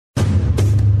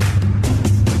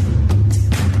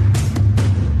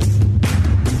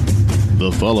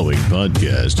The following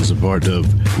podcast is a part of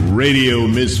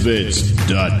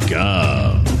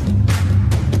RadioMisfits.com.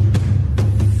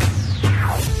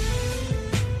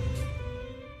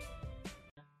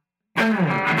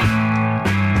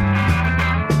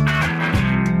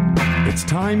 It's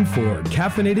time for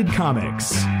Caffeinated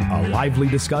Comics, a lively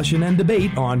discussion and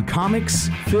debate on comics,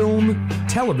 film,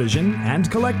 television, and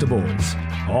collectibles,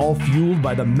 all fueled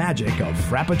by the magic of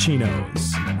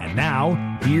Frappuccinos. And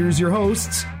now, here's your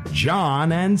hosts,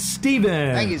 John and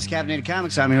Steven. Thank you, it's Caffeinated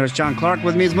Comics. I'm your host, John Clark.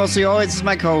 With me, as mostly always, is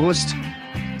my co-host,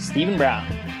 Steven Brown.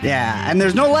 Yeah, and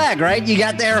there's no lag, right? You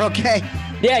got there okay?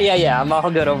 Yeah. I'm all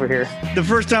good over here. The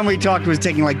first time we talked was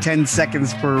taking like 10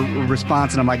 seconds for a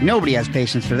response, and I'm like, nobody has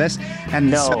patience for this. And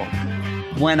No. so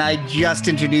when I just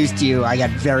introduced you, I got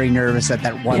very nervous at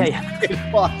that one.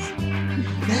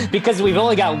 Because we've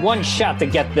only got one shot to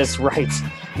get this right.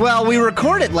 Well, we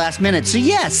record it last minute, so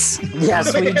yes.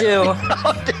 Yes, we do.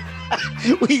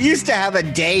 We used to have a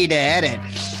day to edit.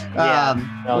 Yeah.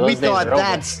 No, We those days thought are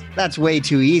over. that's way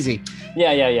too easy.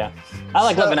 Yeah. I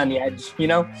like living on the edge, you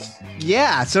know?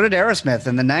 Yeah, so did Aerosmith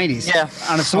in the 90s. Yeah.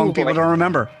 On a song Oh, people boy. don't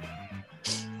remember.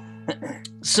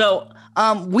 So,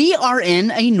 we are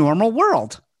in a normal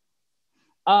world.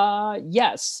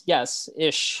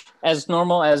 Yes-ish. As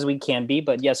normal as we can be,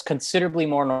 but yes, considerably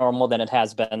more normal than it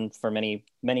has been for many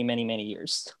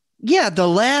years. Yeah, the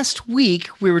last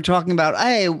week we were talking about,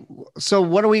 hey, so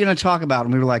what are we going to talk about?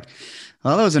 And we were like,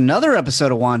 well, there was another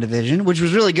episode of WandaVision, which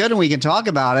was really good and we can talk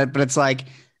about it, but it's like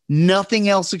nothing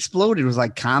else exploded. It was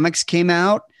like comics came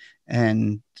out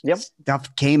and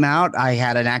stuff came out. I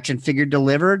had an action figure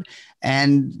delivered,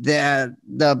 and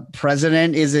the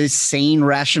president is a sane,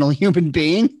 rational human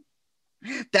being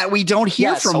that we don't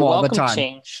hear from all the time.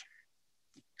 Change.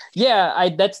 Yeah,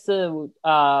 that's the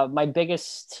my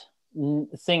biggest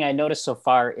thing I noticed so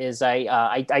far is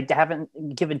I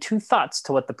haven't given two thoughts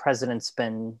to what the president's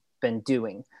been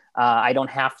doing. I don't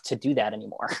have to do that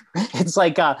anymore. It's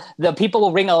like the people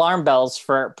will ring alarm bells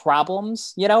for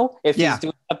problems, you know, if he's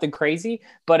doing something crazy.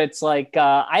 But it's like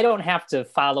I don't have to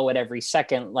follow it every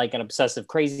second like an obsessive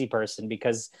crazy person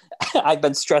because I've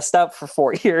been stressed out for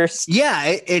 4 years.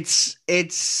 Yeah, it's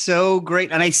so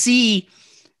great, and I see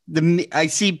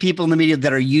people in the media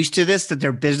that are used to this, that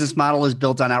their business model is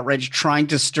built on outrage, trying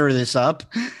to stir this up,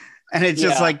 and it's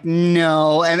just like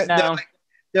no, and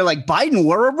they're like Biden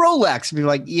wore a Rolex. Be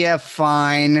like, yeah,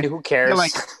 fine. Who cares? They're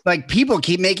like people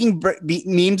keep making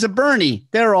memes of Bernie.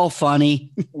 They're all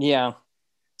funny. Yeah,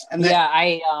 and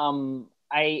I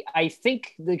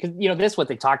think because this is what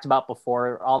they talked about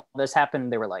before all this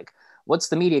happened. They were like, "What's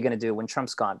the media going to do when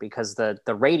Trump's gone? Because the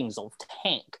ratings will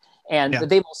tank." And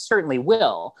they most certainly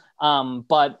will.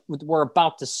 But we're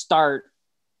about to start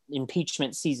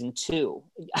impeachment season 2.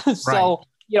 So,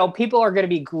 people are going to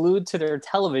be glued to their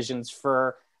televisions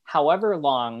for however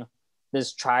long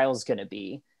this trial is going to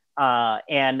be.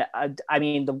 It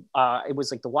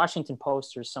was like the Washington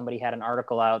Post or somebody had an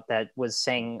article out that was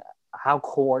saying how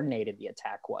coordinated the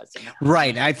attack was.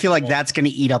 Right. I feel like that's going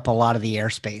to eat up a lot of the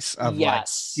airspace.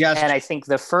 Yes. And I think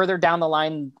the further down the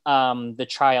line the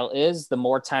trial is, the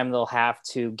more time they'll have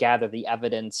to gather the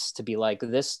evidence to be like,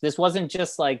 this wasn't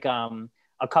just like a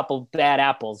couple bad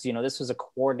apples. This was a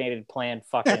coordinated plan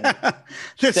fucking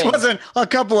This thing. wasn't a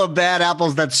couple of bad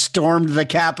apples that stormed the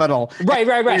Capitol.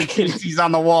 Right. He's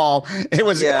on the wall. It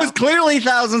was clearly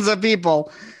thousands of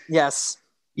people. Yes.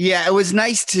 Yeah, it was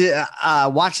nice to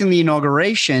watching the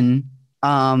inauguration.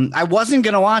 I wasn't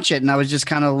going to watch it, and I was just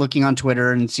kind of looking on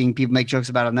Twitter and seeing people make jokes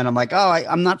about it. And then I'm like,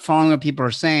 I'm not following what people are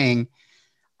saying.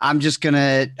 I'm just going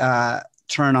to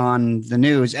turn on the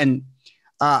news. And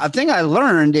a thing I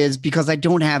learned is because I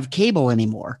don't have cable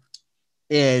anymore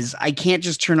is I can't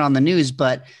just turn on the news,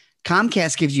 but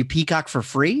Comcast gives you Peacock for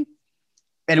free.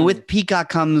 And with Peacock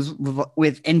comes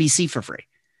with NBC for free.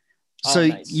 So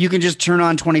nice. You can just turn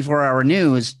on 24-hour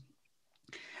news.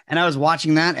 And I was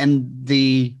watching that, and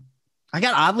I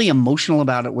got oddly emotional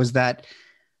about it was that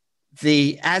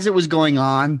as it was going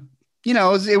on,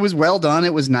 it was well done.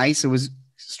 It was nice. It was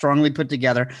strongly put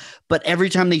together. But every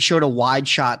time they showed a wide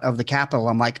shot of the Capitol,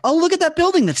 I'm like, oh, look at that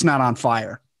building that's not on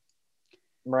fire.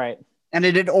 Right. And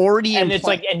it had already. And it's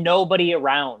like, and nobody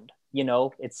around,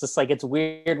 it's just like, it's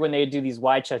weird when they do these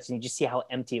wide shots and you just see how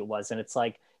empty it was. And it's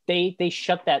like, they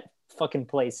shut that fucking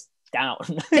place down.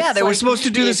 Yeah, they were supposed to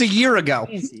do this a year ago.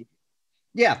 Easy.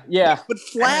 Yeah. They put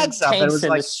flags up. It Tanks was in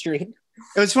like the street.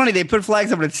 It was funny. They put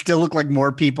flags up, but it still looked like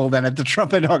more people than at the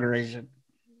Trump inauguration.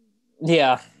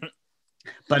 Yeah.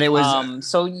 But it was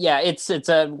so yeah, it's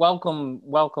a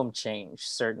welcome change,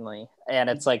 certainly. And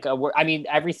it's like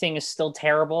everything is still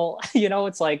terrible.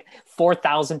 It's like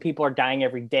 4,000 people are dying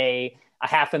every day.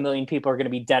 500,000 people are going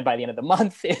to be dead by the end of the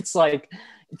month. It's like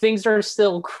things are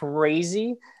still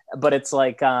crazy, but it's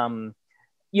like,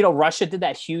 Russia did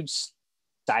that huge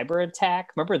cyber attack.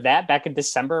 Remember that back in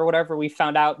December or whatever, we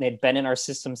found out, and they'd been in our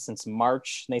system since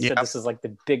March. And they said this is like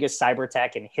the biggest cyber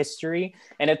attack in history.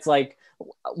 And it's like,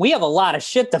 we have a lot of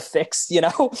shit to fix,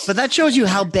 But that shows you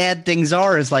how bad things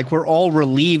are. Is like, we're all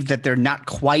relieved that they're not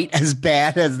quite as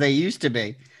bad as they used to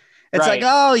be. It's right. Like,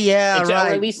 oh yeah, right.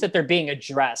 Or at least that they're being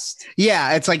addressed.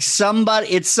 Yeah. It's like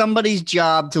it's somebody's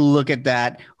job to look at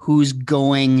that. Who's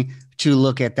going to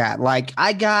look at that? Like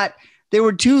there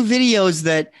were 2 videos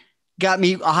that got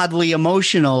me oddly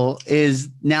emotional is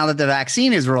now that the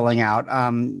vaccine is rolling out.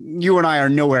 You and I are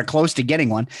nowhere close to getting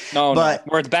one. No,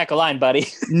 we're at the back of line, buddy.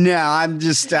 No, I'm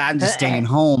just staying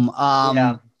home.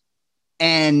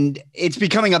 And it's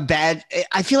becoming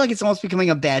I feel like it's almost becoming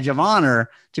a badge of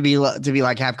honor to be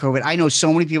like have COVID. I know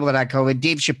so many people that had COVID.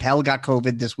 Dave Chappelle got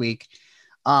COVID this week.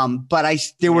 But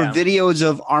there were videos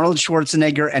of Arnold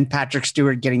Schwarzenegger and Patrick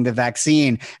Stewart getting the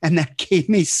vaccine, and that gave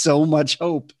me so much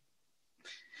hope.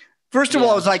 First of all,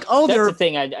 I was like, oh, that's the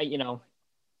thing.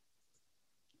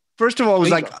 First of all, I was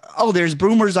like, oh, there's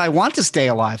boomers. I want to stay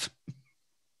alive.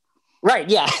 Right.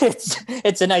 Yeah.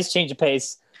 It's a nice change of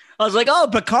pace. I was like, oh,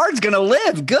 Picard's going to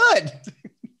live. Good.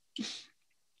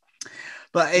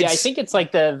 But I think it's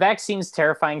like the vaccine's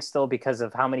terrifying still because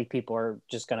of how many people are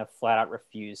just going to flat out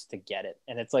refuse to get it.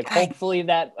 And it's like, hopefully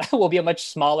that will be a much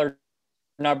smaller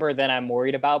number than I'm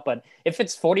worried about. But if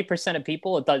it's 40% of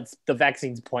people, the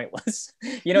vaccine's pointless.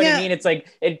 You know what I mean? It's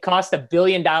like it cost $1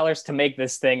 billion to make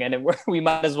this thing, and we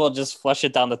might as well just flush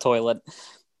it down the toilet.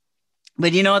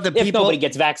 But you know what? If nobody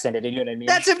gets vaccinated, you know what I mean?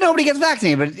 That's if nobody gets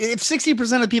vaccinated. But if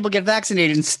 60% of people get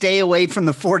vaccinated and stay away from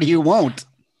the 40 who won't.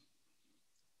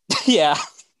 Yeah.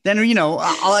 Then,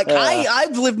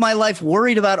 I've lived my life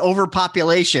worried about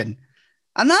overpopulation.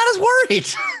 I'm not as worried.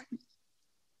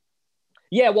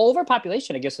 Yeah, well,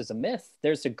 overpopulation, I guess, is a myth.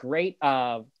 There's a great,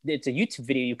 it's a YouTube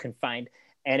video you can find.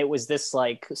 And it was this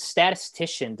like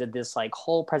statistician did this like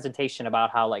whole presentation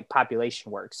about how like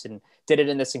population works and did it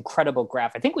in this incredible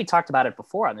graph. I think we talked about it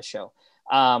before on the show.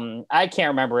 I can't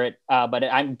remember it, but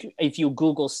if you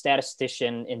Google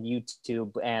statistician in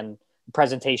YouTube and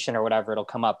presentation or whatever, it'll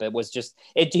come up. It was just,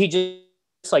 he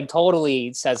just like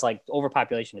totally says like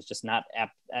overpopulation is just not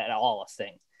at all a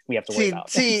thing we have to worry about.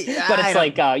 But it's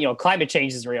like, climate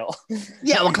change is real.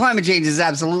 Yeah, well, climate change is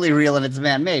absolutely real and it's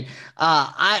man-made.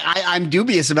 I'm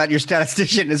dubious about your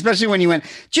statistician, especially when you went,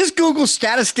 just Google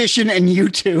statistician and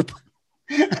YouTube.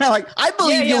 I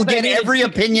believe you'll get every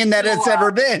opinion that it's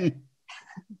ever been.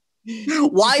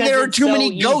 Why there are too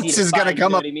many goats is going to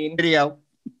come up in the video.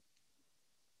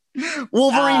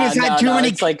 Wolverine has had too many.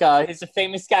 It's like he's a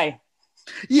famous guy.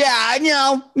 Yeah,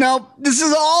 no, this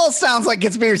is all sounds like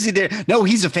conspiracy theory. No,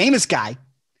 he's a famous guy.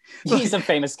 He's a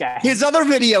famous guy. His other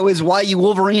video is why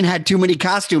Wolverine had too many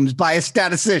costumes by a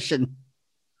statistician.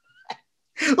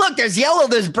 Look, there's yellow,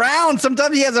 there's brown.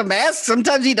 Sometimes he has a mask.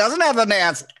 Sometimes he doesn't have a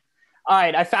mask. All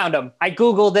right, I found him. I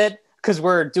Googled it because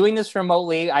we're doing this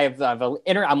remotely.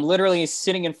 I'm literally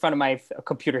sitting in front of my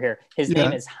computer here. His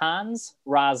name is Hans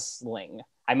Rosling.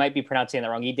 I might be pronouncing that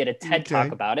wrong. He did a TED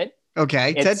Talk about it.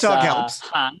 Okay, TED Talk helps.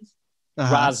 Hans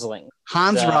Rosling.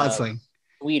 Hans Rosling.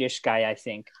 Swedish guy, I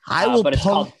think. I will but it's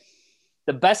called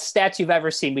The Best Stats You've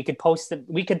Ever Seen. We could post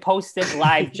it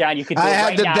live, John. You could do it right now.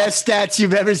 I have the best stats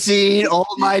you've ever seen. All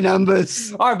my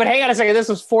numbers. All right, but hang on a second. This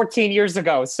was 14 years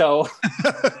ago. So,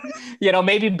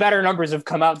 maybe better numbers have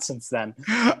come out since then.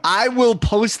 I will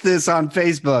post this on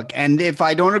Facebook. And if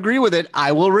I don't agree with it,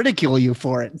 I will ridicule you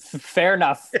for it. Fair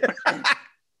enough.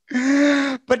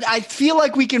 But I feel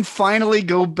like we can finally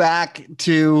go back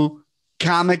to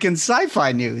comic and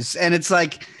sci-fi news. And it's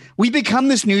like we become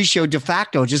this news show de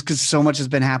facto just because so much has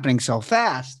been happening so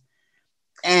fast.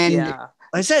 And like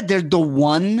I said, they're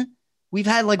we've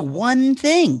had like one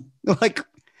thing.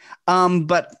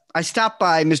 But I stopped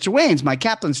by Mr. Wayne's, my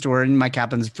Kaplan store, and my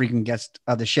Kaplan's a freaking guest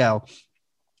of the show.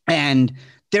 And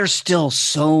there's still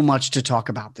so much to talk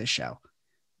about this show.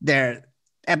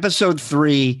 Episode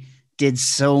 3 did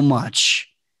so much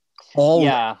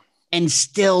and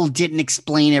still didn't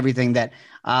explain everything that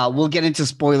we'll get into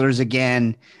spoilers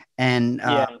again. And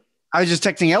I was just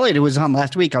texting Elliot, who was on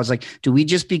last week. I was like, do we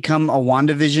just become a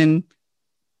WandaVision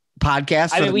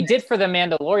podcast? I mean, we did for The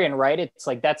Mandalorian, right? It's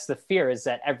like, that's the fear, is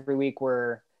that every week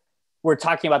we're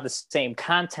talking about the same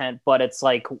content, but it's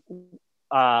like,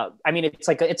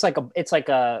 it's like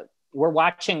we're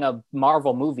watching a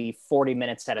Marvel movie 40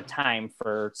 minutes at a time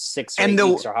for 6 or 8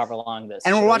 weeks or however long this.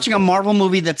 And we're watching a Marvel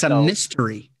movie that's a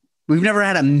mystery. We've never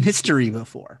had a mystery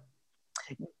before.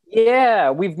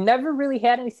 Yeah, we've never really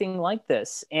had anything like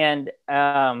this, and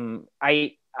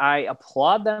I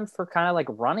applaud them for kind of like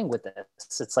running with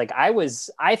this. It's like I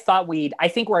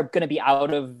think we're going to be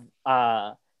out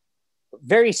of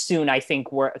very soon. I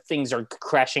think where things are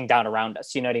crashing down around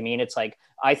us. You know what I mean? It's like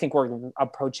I think we're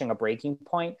approaching a breaking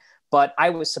point. But I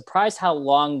was surprised how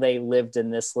long they lived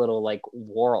in this little like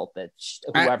world that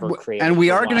whoever created. And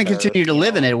we are going to continue to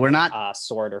live in it. We're not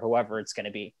Sword or whoever it's going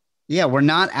to be. Yeah, we're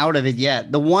not out of it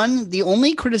yet. The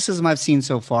only criticism I've seen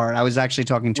so far, I was actually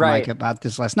talking to Mike about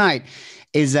this last night,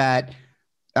 is that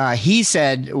he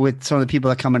said with some of the people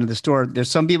that come into the store, there's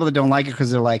some people that don't like it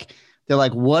because they're like,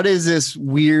 what is this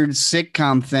weird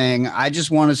sitcom thing? I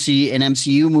just want to see an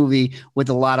MCU movie with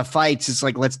a lot of fights. It's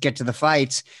like, let's get to the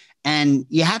fights. And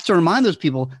you have to remind those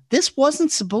people, this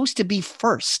wasn't supposed to be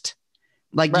first.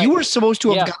 Like you were supposed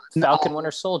to have gotten Falcon Winter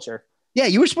Soldier. Yeah,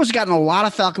 you were supposed to have gotten a lot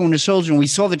of Falcon Winter Soldier, and we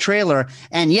saw the trailer,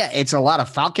 and it's a lot of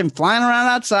Falcon flying around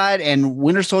outside and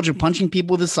Winter Soldier punching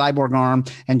people with a cyborg arm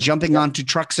and jumping onto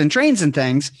trucks and trains and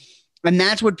things, and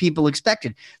that's what people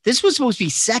expected. This was supposed to be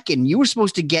second. You were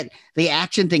supposed to get the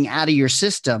action thing out of your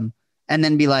system and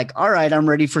then be like, all right, I'm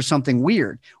ready for something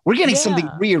weird. We're getting something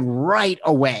weird right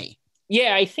away.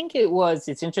 Yeah, I think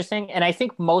it's interesting, and I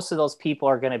think most of those people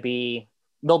are going to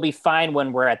they'll be fine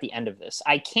when we're at the end of this.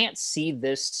 I can't see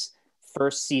this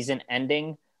first season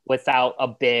ending without a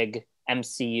big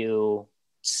MCU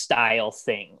style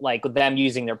thing, like them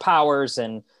using their powers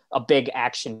and a big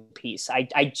action piece.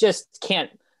 I just can't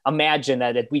imagine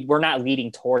that we're not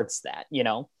leading towards that, you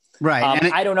know? Right.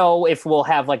 I don't know if we'll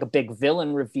have like a big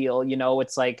villain reveal, you know,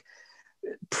 it's like,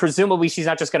 presumably she's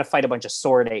not just going to fight a bunch of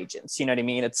sword agents. You know what I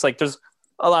mean? It's like, there's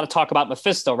a lot of talk about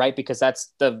Mephisto, right? Because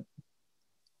that's where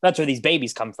these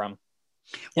babies come from.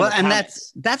 Well, and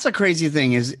that's a crazy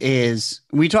thing is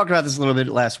we talked about this a little bit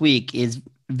last week, is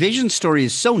Vision's story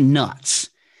is so nuts.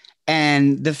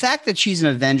 And the fact that she's an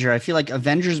Avenger, I feel like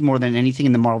Avengers more than anything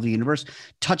in the Marvel universe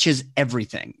touches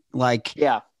everything. Like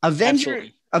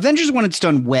Avengers, when it's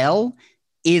done well,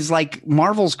 is like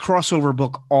Marvel's crossover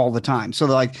book all the time. So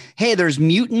they're like, hey, there's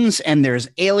mutants and there's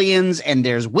aliens and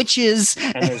there's witches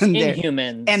and there's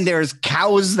Inhumans and there's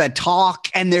cows that talk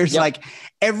and there's like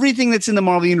everything that's in the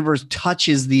Marvel universe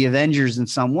touches the Avengers in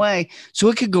some way. So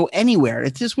it could go anywhere.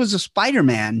 If this was a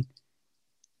Spider-Man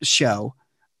show,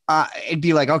 it'd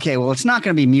be like, okay, well, it's not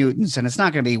going to be mutants and it's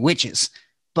not going to be witches,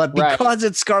 but because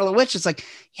it's Scarlet Witch, it's like,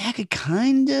 yeah, it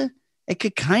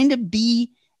could kind of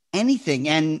be anything.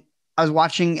 And I was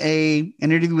watching an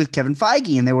interview with Kevin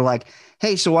Feige, and they were like,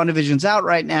 hey, so WandaVision's out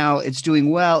right now. It's doing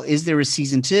well. Is there a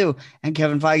season 2? And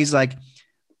Kevin Feige's like,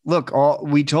 look,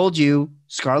 we told you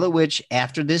Scarlet Witch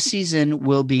after this season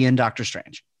will be in Doctor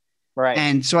Strange. Right.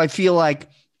 And so I feel like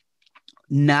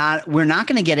we're not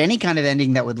going to get any kind of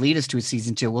ending that would lead us to a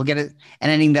season 2. We'll get an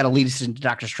ending that'll lead us into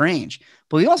Doctor Strange,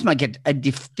 but we also might get a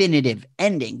definitive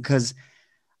ending because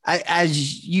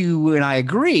as you and I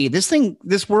agree, this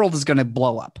world is going to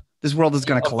blow up. This world is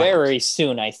going to collapse very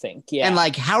soon, I think. Yeah. And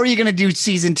like, how are you going to do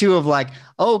season 2 of like,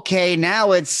 okay,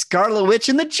 now it's Scarlet Witch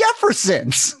and the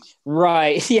Jeffersons?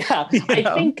 Right. Yeah.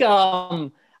 I think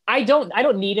I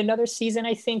don't need another season,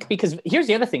 I think, because here's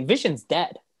the other thing. Vision's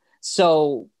dead.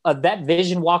 So that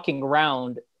Vision walking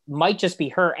around might just be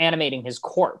her animating his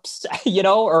corpse, you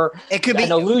know, or it could be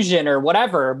an illusion or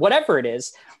whatever it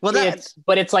is. Well,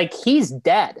 but it's like he's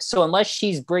dead. So unless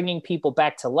she's bringing people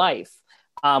back to life,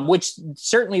 which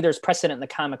certainly there's precedent in the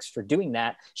comics for doing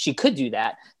that. She could do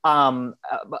that.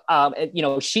 You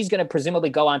know, she's going to presumably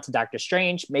go on to Doctor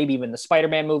Strange, maybe even the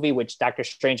Spider-Man movie, which Doctor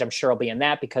Strange, I'm sure will be in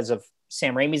that because of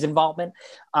Sam Raimi's involvement.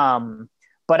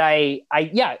 But I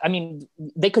mean,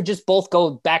 they could just both go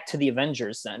back to the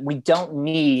Avengers then. We don't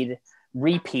need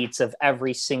repeats of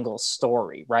every single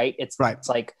story, right? It's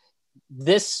like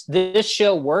this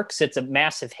show works. It's a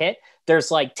massive hit.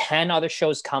 There's like 10 other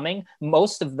shows coming.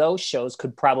 Most of those shows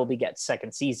could probably get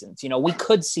second seasons. You know, we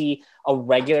could see a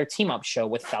regular team up show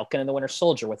with Falcon and the Winter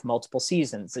Soldier with multiple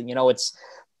seasons. And, you know,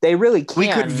 they really can.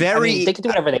 They could do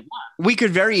whatever they want. We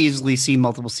could very easily see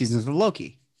multiple seasons of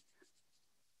Loki.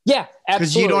 Yeah,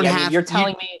 absolutely. You're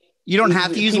telling me you don't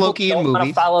have to use Loki in movies. Want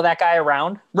to follow that guy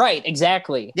around, right?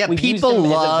 Exactly. Yeah, We've people used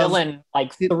him love as a villain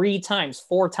like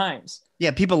 4 times.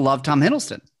 Yeah, people love Tom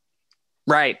Hiddleston.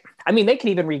 Right. I mean, they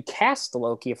could even recast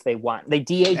Loki if they want. They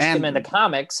de-aged him in the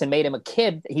comics and made him a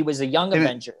kid. He was a young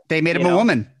Avenger. They made him a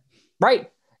woman. Right.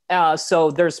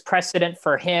 So there's precedent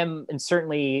for him and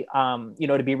certainly, you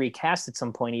know, to be recast at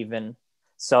some point even.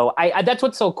 So I that's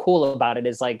what's so cool about it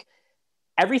is like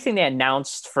everything they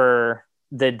announced for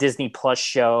the Disney Plus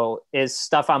show is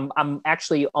stuff I'm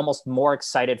actually almost more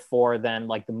excited for than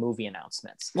like the movie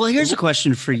announcements. Well, here's a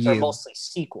question for you. They're mostly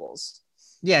sequels.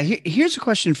 Yeah, here's a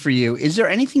question for you. Is there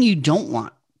anything you don't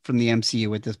want from the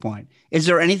MCU at this point? Is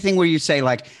there anything where you say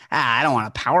like, I don't want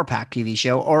a Power Pack TV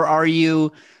show, or are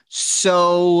you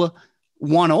so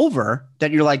won over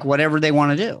that you're like, whatever they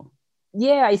want to do?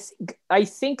 Yeah, I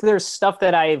think there's stuff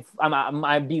that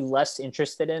I'd be less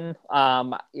interested in.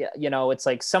 You know, it's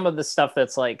like some of the stuff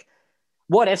that's like,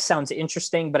 What If sounds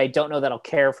interesting, but I don't know that I'll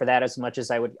care for that as much as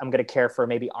I'm going to care for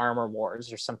maybe Armor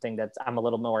Wars or something that I'm a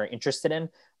little more interested in.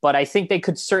 But I think they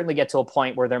could certainly get to a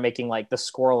point where they're making like the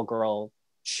Squirrel Girl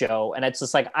show, and it's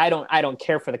just like I don't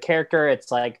care for the character.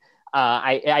 It's like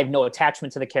I have no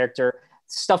attachment to the character.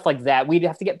 Stuff like that. We'd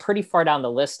have to get pretty far down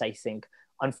the list, I think.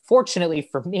 Unfortunately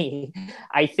for me,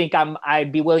 I think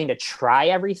I'd be willing to try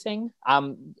everything.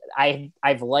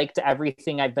 I've liked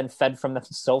everything I've been fed from them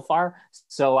so far.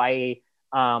 So I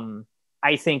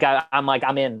think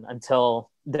I'm in until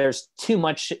there's too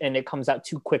much and it comes out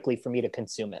too quickly for me to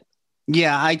consume it.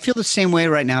 Yeah, I feel the same way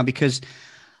right now because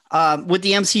with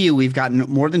the MCU, we've gotten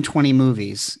more than 20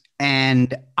 movies,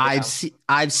 and yeah.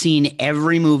 I've seen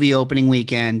every movie opening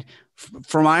weekend.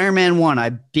 From Iron Man 1,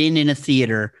 I've been in a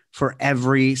theater for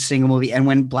every single movie. And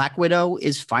when Black Widow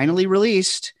is finally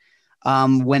released,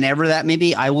 whenever that may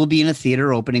be, I will be in a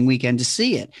theater opening weekend to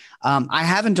see it. I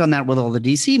haven't done that with all the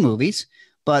DC movies,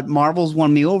 but Marvel's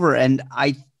won me over. And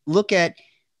I look at,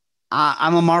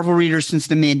 I'm a Marvel reader since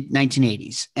the mid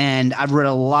 1980s, and I've read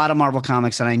a lot of Marvel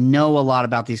comics and I know a lot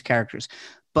about these characters,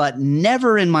 but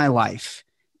never in my life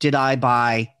did I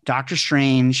buy Doctor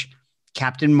Strange,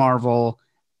 Captain Marvel,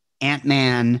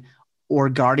 Ant-Man, or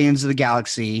Guardians of the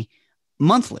Galaxy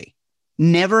monthly.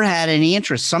 Never had any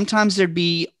interest. Sometimes there'd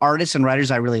be artists and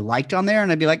writers I really liked on there,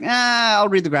 and I'd be like, I'll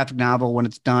read the graphic novel when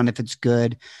it's done, if it's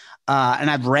good. And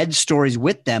I've read stories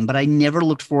with them, but I never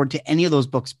looked forward to any of those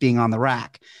books being on the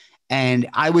rack. And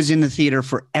I was in the theater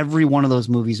for every one of those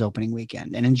movies opening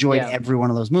weekend and enjoyed every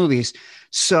one of those movies.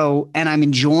 So, and I'm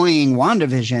enjoying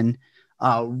WandaVision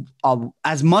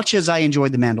as much as I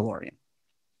enjoyed The Mandalorian.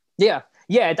 Yeah.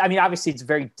 Yeah, I mean, obviously it's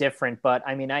very different, but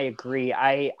I mean, I agree.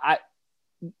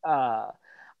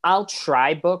 I'll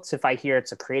try books if I hear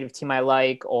it's a creative team I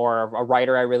like or a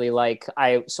writer I really like.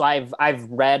 I've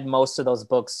read most of those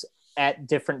books at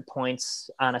different points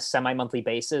on a semi-monthly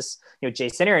basis. You know,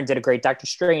 Jason Aaron did a great Doctor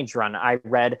Strange run. I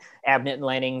read Abnett and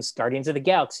Lanning's Guardians of the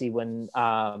Galaxy when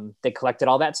they collected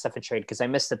all that stuff in trade because I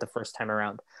missed it the first time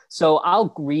around. So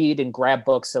I'll read and grab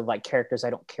books of like characters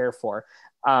I don't care for.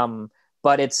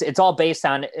 But it's all based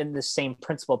on, and the same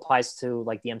principle applies to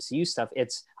like the MCU stuff.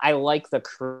 I like the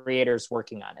creators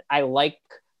working on it. I like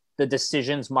the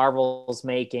decisions Marvel's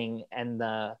making and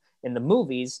in the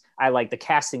movies. I like the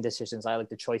casting decisions. I like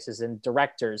the choices in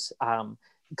directors,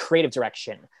 creative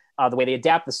direction, the way they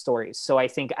adapt the stories. So I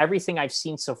think everything I've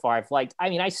seen so far, I've liked. I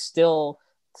mean, I still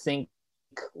think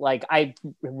like I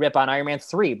rip on Iron Man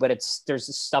 3, but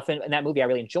there's stuff in that movie I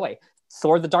really enjoy.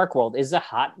 Thor: The Dark World is a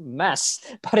hot mess,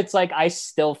 but it's like I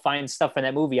still find stuff in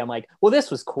that movie. I'm like, well,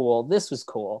 this was cool. This was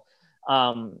cool.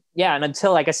 Yeah, and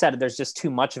until, like I said, there's just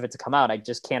too much of it to come out. I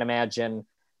just can't imagine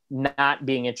not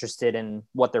being interested in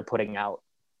what they're putting out.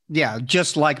 Yeah,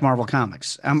 just like Marvel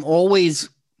Comics. I always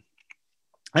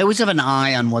have an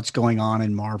eye on what's going on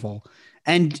in Marvel,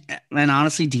 and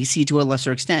honestly, DC to a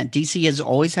lesser extent. DC has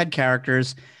always had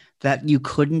characters that you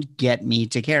couldn't get me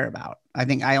to care about. I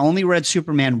think I only read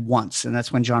Superman once, and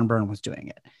that's when John Byrne was doing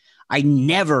it. I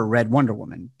never read Wonder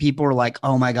Woman. People were like,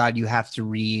 oh my God, you have to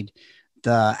read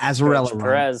the Azarella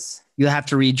run. You have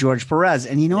to read George Perez.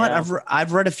 And you know what?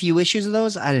 I've read a few issues of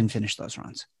those. I didn't finish those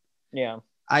runs. Yeah.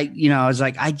 I was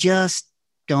like, I just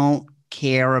don't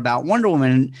care about Wonder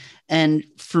Woman. And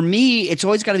for me, it's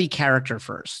always got to be character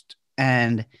first.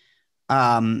 And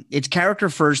it's character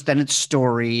first, then it's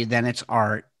story, then it's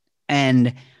art.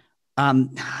 And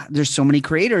there's so many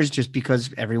creators, just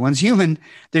because everyone's human.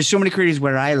 There's so many creators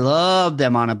where I love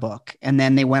them on a book, and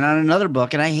then they went on another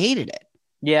book and I hated it.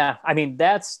 Yeah. I mean,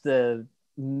 that's the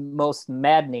most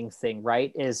maddening thing,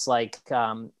 right? Is like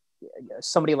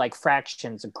somebody like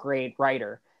Fraction's a great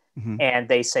writer. Mm-hmm. And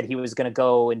they said he was going to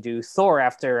go and do Thor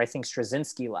after I think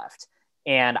Straczynski left.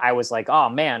 And I was like, oh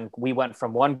man, we went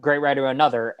from one great writer to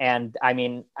another. And I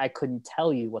mean, I couldn't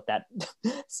tell you what that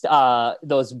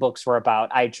those books were about.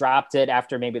 I dropped it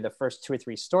after maybe the first 2 or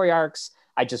 3 story arcs.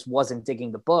 I just wasn't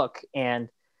digging the book. And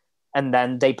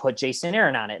then they put Jason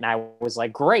Aaron on it. And I was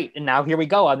like, great. And now here we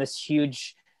go on this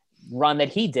huge run that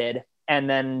he did. And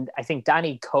then I think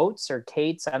Donnie Cates,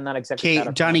 I'm not exactly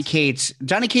sure. Donnie Cates.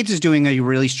 Donnie Cates is doing a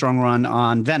really strong run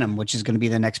on Venom, which is going to be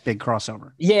the next big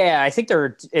crossover. Yeah, I think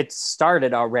it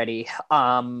started already.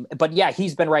 But yeah,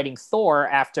 he's been writing Thor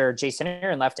after Jason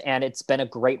Aaron left, and it's been a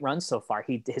great run so far.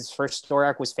 His first story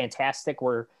arc was fantastic.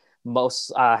 We're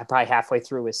probably halfway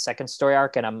through his second story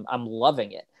arc, and I'm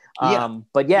loving it.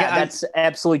 But that's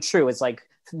absolutely true. It's like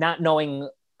not knowing,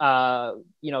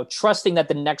 trusting that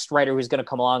the next writer who's going to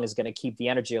come along is going to keep the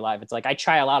energy alive. It's like I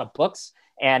try a lot of books,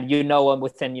 and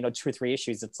within 2 or 3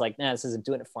 issues, it's like, this isn't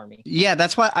doing it for me. Yeah,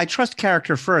 that's why I trust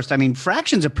character first. I mean,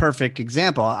 Fraction's a perfect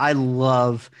example. I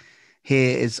love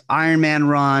his Iron Man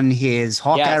run, his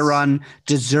Hawkeye run,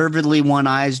 deservedly won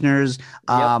Eisner's.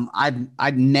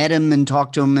 I've met him and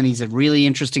talked to him, and he's a really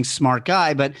interesting, smart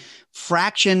guy. But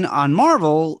Fraction on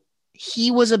Marvel,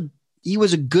 he was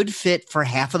a good fit for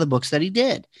half of the books that he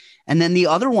did. And then the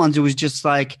other ones, it was just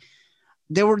like,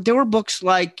 there were books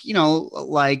like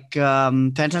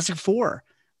Fantastic Four,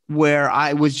 where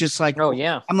I was just like, oh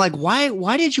yeah, I'm like,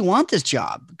 why did you want this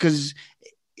job? Because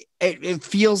it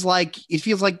feels like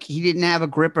he didn't have a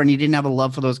grip and he didn't have a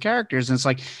love for those characters. And it's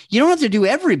like, you don't have to do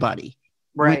everybody.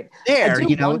 Right. There, I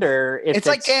do wonder if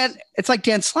it's like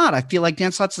Dan Slott. I feel like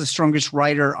Dan Slott's the strongest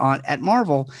writer at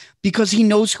Marvel because he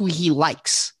knows who he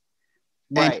likes.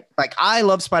 Right. And like, I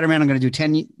love Spider-Man. I'm going to do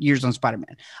 10 years on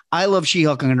Spider-Man. I love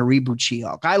She-Hulk. I'm going to reboot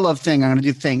She-Hulk. I love Thing. I'm going to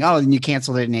do Thing. Oh, and you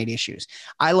canceled it in 8 issues.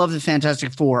 I love the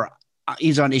Fantastic Four.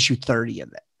 He's on issue 30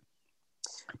 of it.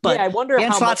 But I wonder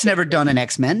Dan Slott's never done an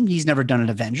X-Men. He's never done an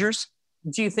Avengers.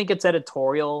 Do you think it's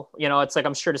editorial? It's like,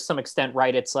 I'm sure to some extent,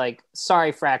 right? It's like,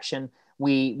 sorry, Fraction,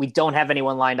 we don't have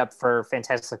anyone lined up for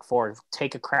Fantastic Four.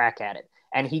 Take a crack at it.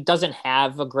 And he doesn't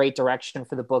have a great direction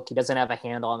for the book. He doesn't have a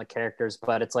handle on the characters,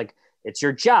 but it's like, it's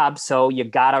your job, so you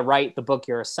gotta write the book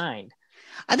you're assigned.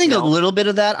 I think a little bit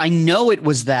of that. I know it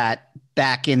was that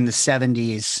back in the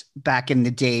 70s, back in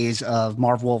the days of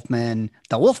Marv Wolfman,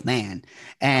 the Wolfman,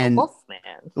 and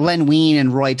Len Wein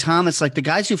and Roy Thomas, like the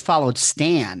guys who followed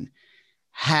Stan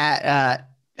had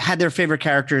their favorite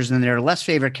characters and their less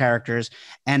favorite characters,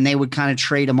 and they would kind of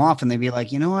trade them off, and they'd be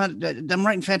like, you know what, I'm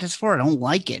writing Fantastic Four. I don't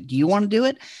like it. Do you want to do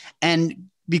it? And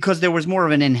because there was more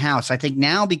of an in-house, I think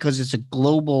now because it's a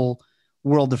global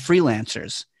world of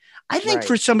freelancers, I think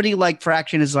for somebody like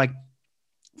Fraction is like,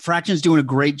 Fraction's doing a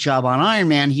great job on Iron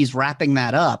Man. He's wrapping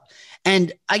that up.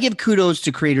 And I give kudos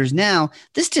to creators now.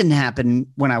 This didn't happen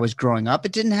when I was growing up.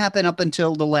 It didn't happen up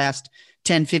until the last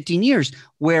 10, 15 years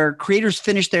where creators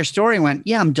finished their story and went,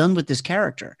 yeah, I'm done with this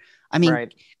character. I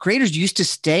mean, creators used to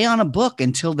stay on a book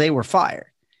until they were fired.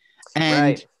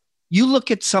 And you look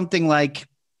at something like,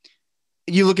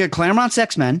 you look at Claremont's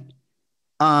X-Men,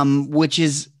 which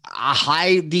is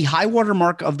the high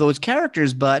watermark of those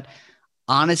characters. But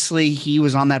honestly, he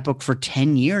was on that book for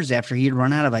 10 years after he had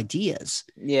run out of ideas.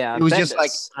 Yeah. It was just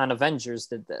like on Avengers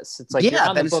did this. It's like, you're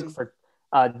on the book for,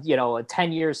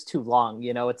 10 years too long.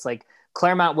 It's like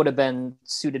Claremont would have been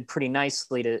suited pretty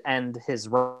nicely to end his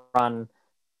run,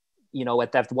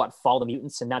 at what, Fall of the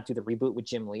Mutants, and not do the reboot with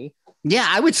Jim Lee. Yeah,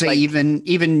 I would say even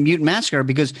Mutant Massacre,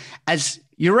 because as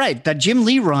you're right, that Jim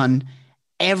Lee run,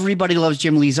 everybody loves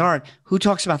Jim Lee's art. Who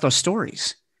talks about those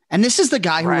stories? And this is the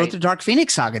guy who wrote the Dark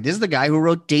Phoenix saga. This is the guy who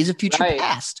wrote Days of Future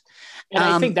Past. And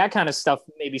I think that kind of stuff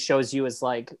maybe shows you as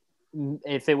like,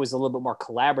 if it was a little bit more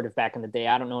collaborative back in the day.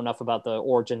 I don't know enough about the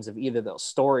origins of either of those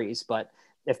stories, but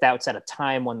if that's at a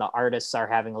time when the artists are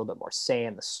having a little bit more say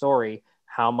in the story,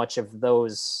 how much of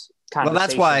those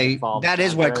conversations that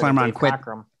is why Claremont quit.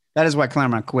 That is why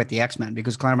Claremont quit the X-Men,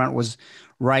 because Claremont was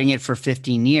writing it for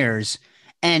 15 years.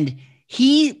 And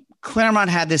Claremont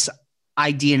had this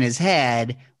idea in his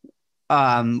head,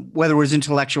 whether it was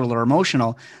intellectual or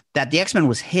emotional, that the X-Men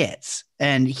was his.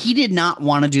 And he did not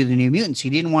want to do the New Mutants. He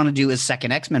didn't want to do his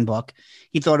second X-Men book.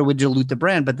 He thought it would dilute the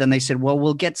brand. But then they said, well,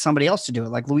 we'll get somebody else to do it.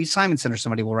 Like Louise Simonson or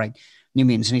somebody will write New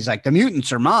Mutants. And he's like, the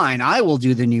mutants are mine. I will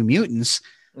do the New Mutants.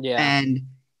 Yeah. And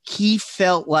he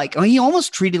felt like, he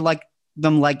almost treated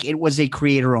them like it was a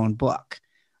creator-owned book.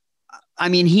 I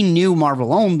mean, he knew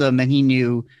Marvel owned them and he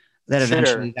knew that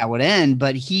eventually that would end,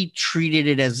 but he treated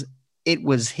it as it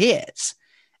was his.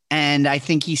 And I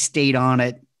think he stayed on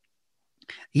it.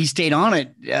 He stayed on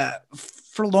it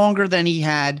for longer than he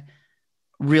had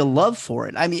real love for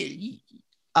it. I mean,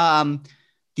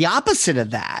 the opposite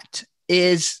of that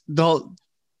is the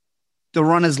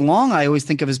run as long, I always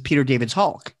think of as Peter David's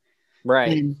Hulk.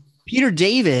 Right. And Peter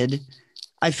David,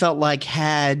 I felt like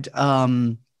had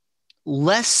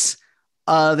less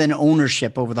of an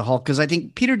ownership over the Hulk, because I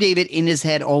think Peter David in his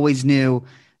head always knew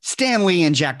Stan Lee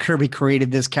and Jack Kirby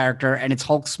created this character, and it's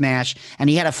Hulk smash. And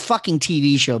he had a fucking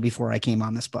TV show before I came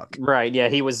on this book. Right. Yeah.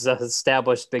 He was an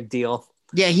established big deal.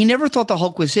 Yeah. He never thought the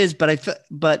Hulk was his,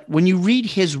 but when you read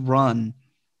his run,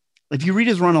 if you read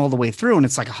his run all the way through, and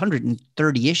it's like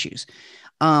 130 issues,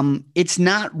 it's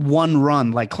not one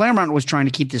run. Like Claremont was trying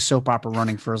to keep this soap opera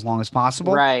running for as long as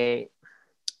possible. Right.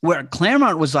 Where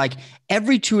Claremont was like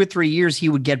every 2 or 3 years, he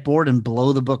would get bored and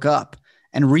blow the book up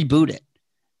and reboot it.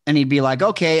 And he'd be like,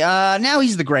 okay, now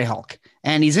he's the Gray Hulk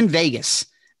and he's in Vegas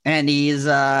and he's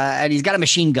got a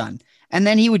machine gun. And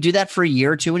then he would do that for a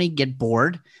year or two and he'd get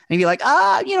bored and he'd be like,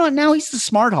 now he's the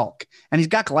Smart Hulk and he's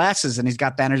got glasses and he's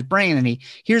got Banner's brain. And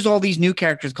here's all these new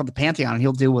characters called the Pantheon and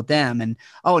he'll deal with them. And,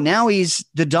 now he's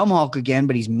the dumb Hulk again,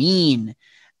 but he's mean.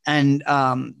 And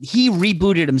he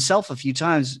rebooted himself a few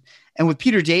times. And with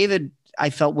Peter David,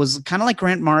 I felt was kind of like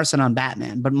Grant Morrison on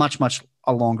Batman, but much, much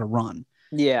a longer run.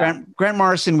 Yeah. Grant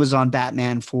Morrison was on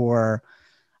Batman for,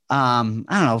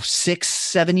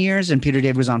 6-7 years, and Peter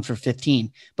David was on for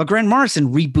 15. But Grant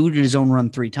Morrison rebooted his own run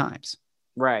 3 times.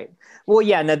 Right. Well,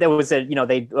 yeah, and there was a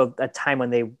time when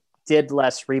they did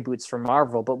less reboots for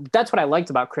Marvel, but that's what I liked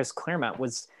about Chris Claremont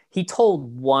was he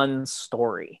told one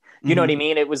story. You know what I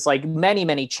mean? It was like many,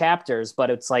 many chapters, but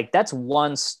it's like, that's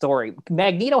one story.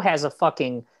 Magneto has a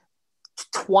fucking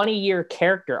 20-year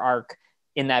character arc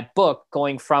in that book,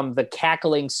 going from the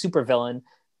cackling supervillain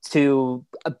to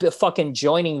fucking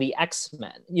joining the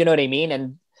X-Men. You know what I mean?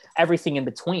 And everything in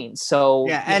between. So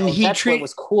yeah, and that's what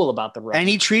was cool about the run. And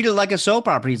he treated it like a soap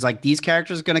opera. He's like, these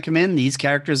characters are going to come in, these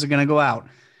characters are going to go out.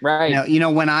 Right.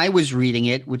 When I was reading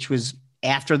it, which was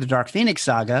after the Dark Phoenix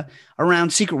saga,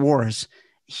 around Secret Wars,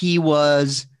 he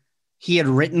had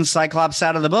written Cyclops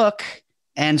out of the book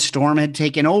and Storm had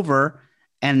taken over.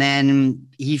 And then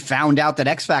he found out that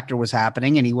X Factor was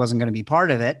happening and he wasn't going to be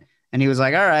part of it. And he was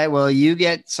like, all right, well, you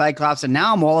get Cyclops. And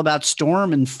now I'm all about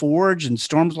Storm and Forge, and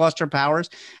Storm's lost her powers.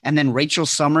 And then Rachel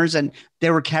Summers. And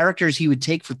there were characters he would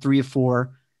take for 3 or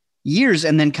 4 years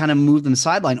and then kind of move them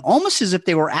sideline, almost as if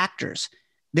they were actors.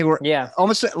 They were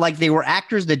almost like they were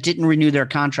actors that didn't renew their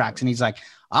contracts. And he's like,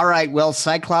 all right, well,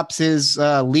 Cyclops is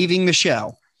leaving the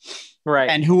show. Right.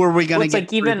 And who are we going to get?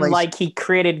 It's like even like he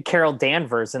created Carol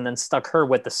Danvers and then stuck her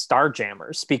with the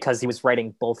Starjammers because he was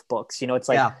writing both books. It's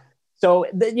like, so,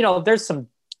 there's some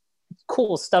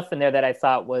cool stuff in there that I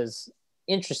thought was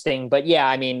interesting. But yeah,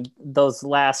 I mean, those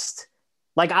last,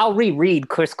 like I'll reread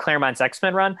Chris Claremont's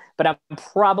X-Men run, but I'm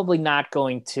probably not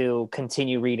going to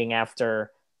continue reading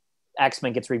after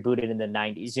X-Men gets rebooted in the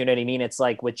 90s. You know what I mean? It's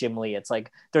like with Jim Lee, it's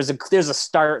like there's a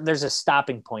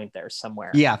stopping point there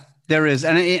somewhere. Yeah, there is.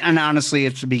 And honestly,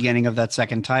 it's the beginning of that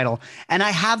second title. And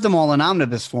I have them all in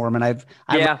omnibus form, and I've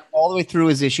read all the way through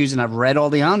his issues, and I've read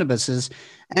all the omnibuses,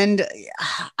 and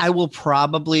I will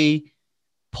probably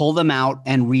pull them out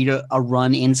and read a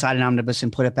run inside an omnibus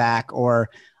and put it back. Or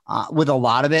with a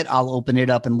lot of it, I'll open it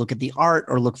up and look at the art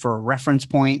or look for a reference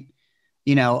point.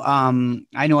 I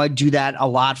know I do that a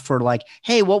lot for like,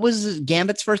 hey, what was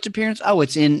Gambit's first appearance? Oh,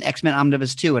 it's in X-Men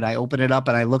Omnibus 2. And I open it up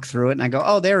and I look through it and I go,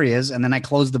 oh, there he is. And then I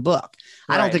close the book.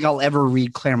 Right. I don't think I'll ever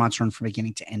read Claremont's run from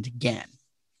beginning to end again.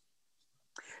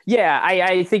 Yeah,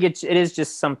 I think it is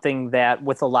just something that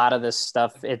with a lot of this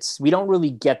stuff, we don't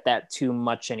really get that too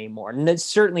much anymore. And it's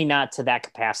certainly not to that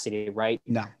capacity, right?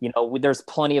 No. There's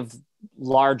plenty of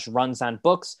large runs on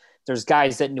books. There's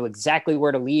guys that knew exactly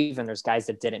where to leave, and there's guys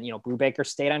that didn't. Brubaker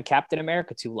stayed on Captain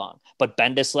America too long, but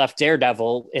Bendis left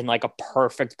Daredevil in like a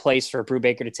perfect place for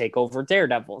Brubaker to take over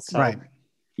Daredevil. So, right.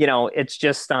 It's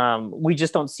just we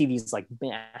just don't see these like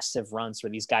massive runs where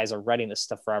these guys are writing this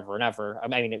stuff forever and ever. I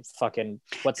mean, it's fucking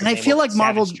what's. And I feel like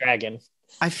Marvel Dragon.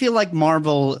 I feel like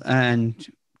Marvel and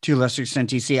to a lesser extent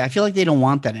DC. I feel like they don't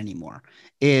want that anymore.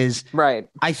 Right.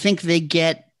 I think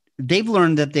they've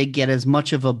learned that they get as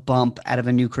much of a bump out of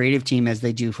a new creative team as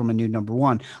they do from a new number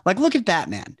one. Like, look at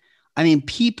Batman. I mean,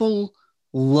 people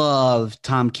love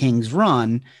Tom King's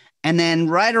run. And then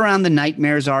right around the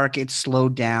Nightmares arc, it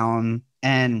slowed down.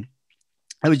 And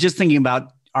I was just thinking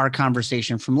about our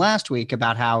conversation from last week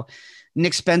about how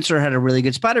Nick Spencer had a really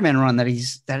good Spider-Man run that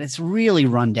it's really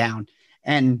run down.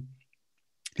 And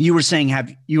you were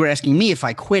saying, you were asking me if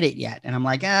I quit it yet. And I'm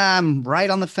like, I'm right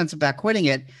on the fence about quitting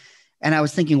it. And I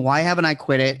was thinking, why haven't I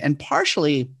quit it? And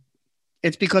partially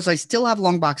it's because I still have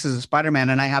long boxes of Spider-Man,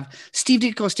 and I have Steve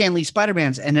Ditko, Stan Lee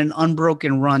Spider-Mans and an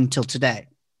unbroken run till today.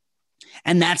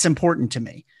 And that's important to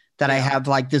me, that I have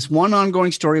like this one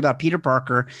ongoing story about Peter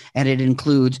Parker, and it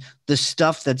includes the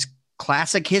stuff that's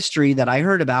classic history that I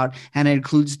heard about. And it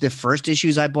includes the first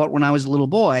issues I bought when I was a little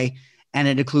boy. And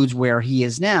it includes where he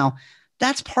is now.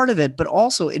 that's part of it. But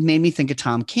also it made me think of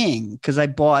Tom King because I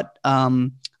bought, I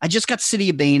just got City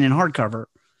of Bane in hardcover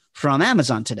from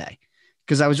Amazon today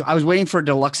because I was waiting for a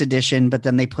deluxe edition, but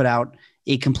then they put out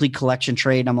a complete collection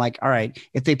trade. I'm like, all right,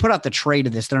 if they put out the trade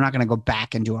of this, they're not going to go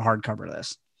back and do a hardcover of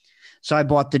this. So I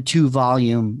bought the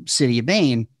 2-volume City of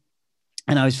Bane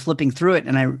and I was flipping through it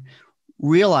and I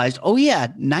realized, oh yeah,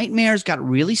 Nightmares got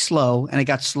really slow and it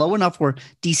got slow enough where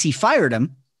DC fired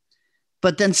him.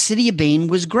 But then City of Bane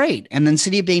was great. And then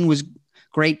City of Bane was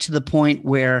great to the point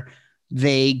where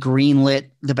they greenlit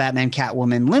the Batman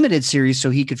Catwoman limited series so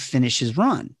he could finish his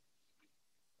run.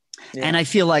 Yeah. And I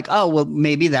feel like, oh, well,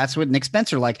 maybe that's what Nick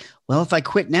Spencer like. Well, if I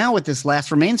quit now with this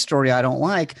Last Remain story I don't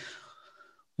like,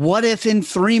 what if in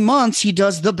 3 months he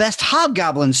does the best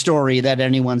Hobgoblin story that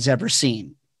anyone's ever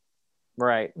seen?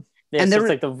 Right. Yeah, and so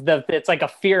it's like it's like a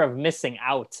fear of missing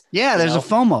out. Yeah, there's a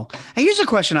FOMO. And here's a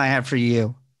question I have for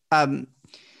you.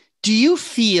 Do you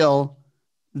feel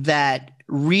that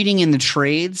reading in the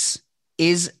trades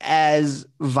is as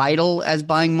vital as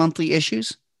buying monthly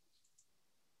issues?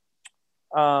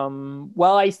 Well,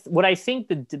 what I think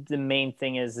the main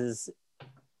thing is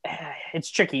it's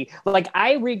tricky. Like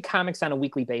I read comics on a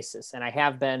weekly basis, and I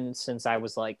have been since I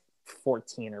was like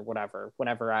 14 or whatever,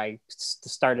 whenever I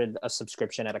started a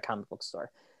subscription at a comic book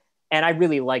store. And I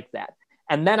really like that.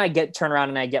 And then I turn around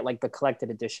and I get like the collected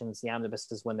editions, the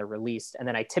omnibuses when they're released. And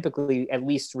then I typically at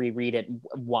least reread it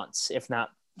once, if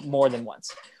not more than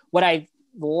once. What I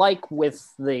like with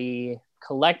the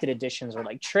collected editions or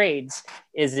like trades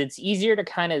is it's easier to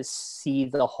kind of see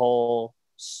the whole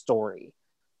story.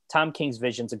 Tom King's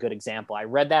Vision's a good example. I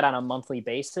read that on a monthly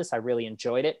basis. I really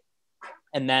enjoyed it.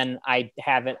 And then I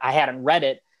hadn't read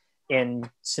it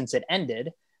since it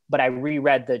ended, but I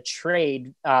reread the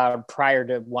trade prior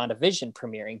to WandaVision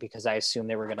premiering because I assumed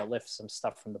they were going to lift some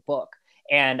stuff from the book.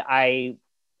 And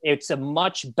it's a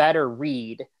much better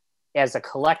read as a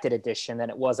collected edition than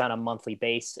it was on a monthly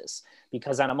basis,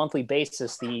 because on a monthly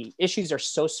basis, the issues are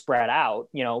so spread out,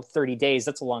 30 days,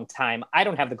 that's a long time. I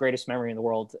don't have the greatest memory in the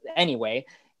world anyway.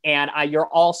 And you're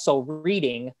also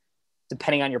reading,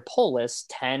 depending on your pull list,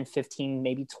 10, 15,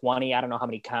 maybe 20. I don't know how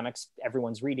many comics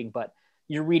everyone's reading, but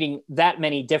you're reading that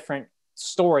many different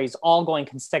stories all going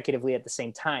consecutively at the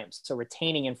same time. So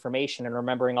retaining information and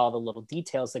remembering all the little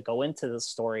details that go into the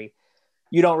story,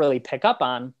 you don't really pick up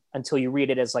on until you read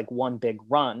it as like one big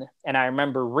run. And I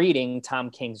remember reading Tom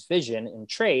King's Vision in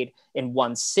trade in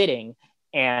one sitting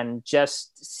and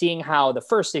just seeing how the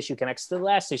first issue connects to the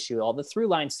last issue, all the through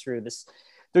lines through this.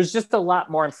 There's just a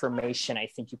lot more information I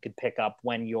think you could pick up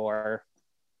when you're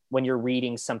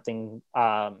reading something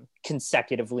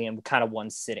consecutively in kind of one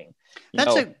sitting.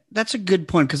 That's a good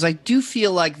point, because I do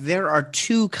feel like there are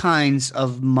two kinds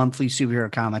of monthly superhero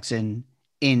comics in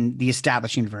the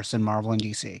established universe in Marvel and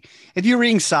DC. If you're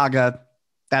reading Saga,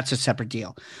 that's a separate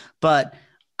deal. But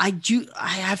I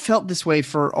have felt this way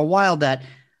for a while that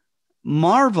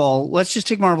Marvel, let's just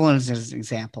take Marvel as an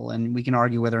example, and we can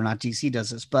argue whether or not DC does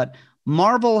this, but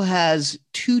Marvel has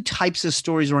two types of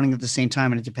stories running at the same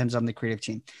time, and it depends on the creative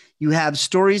team. You have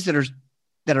stories that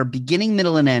are beginning,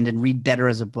 middle, and end and read better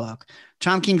as a book.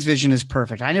 Tom King's Vision is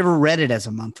perfect. I never read it as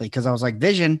a monthly because I was like,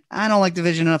 Vision, I don't like the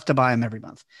Vision enough to buy them every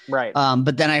month. Right.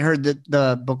 But then I heard that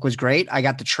the book was great. I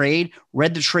got the trade,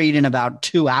 read the trade in about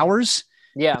 2 hours.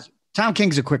 Yeah. Tom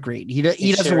King's a quick read. He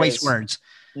doesn't sure waste is. words.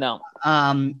 No.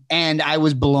 And I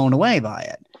was blown away by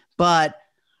it. But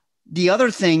the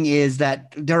other thing is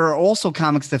that there are also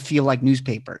comics that feel like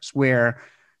newspapers where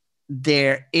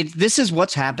this is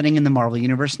what's happening in the Marvel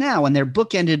universe now. And they're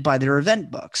bookended by their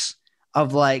event books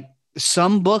of like,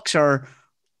 some books are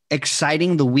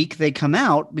exciting the week they come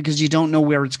out because you don't know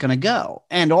where it's going to go.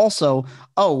 And also,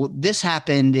 oh, this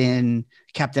happened in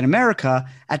Captain America.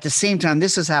 At the same time,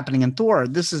 this is happening in Thor.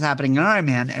 This is happening in Iron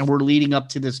Man. And we're leading up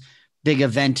to this big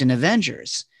event in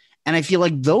Avengers. And I feel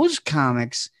like those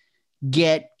comics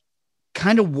get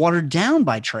kind of watered down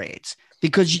by trades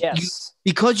because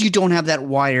you don't have that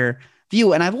wider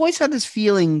view. And I've always had this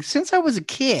feeling since I was a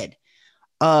kid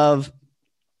of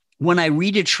when I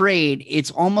read a trade,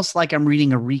 it's almost like I'm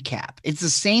reading a recap. It's the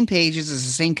same pages, it's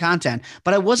the same content,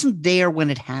 but I wasn't there when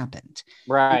it happened.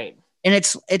 Right. And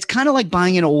it's kind of like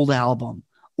buying an old album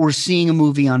or seeing a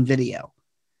movie on video.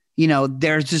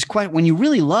 There's this question when you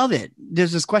really love it.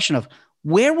 There's this question of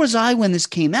where was I when this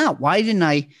came out? Why didn't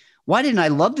I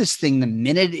love this thing the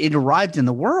minute it arrived in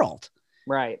the world?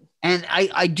 Right. And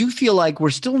I do feel like we're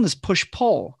still in this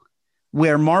push-pull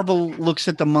where Marvel looks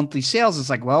at the monthly sales. It's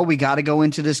like, well, we got to go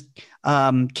into this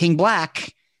King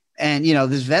Black and,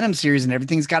 this Venom series and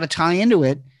everything's got to tie into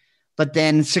it. But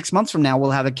then 6 months from now,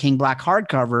 we'll have a King Black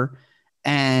hardcover.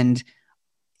 And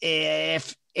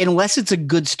unless it's a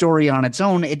good story on its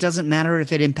own, it doesn't matter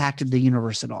if it impacted the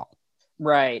universe at all.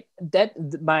 Right. That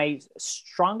my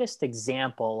strongest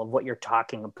example of what you're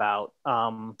talking about,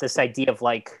 this idea of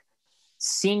like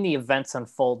seeing the events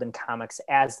unfold in comics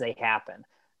as they happen.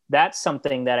 That's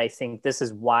something that I think this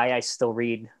is why I still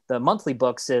read the monthly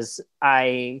books. Is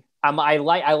I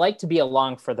like to be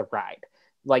along for the ride.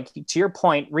 Like to your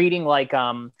point, reading like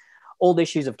old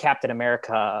issues of Captain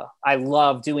America, I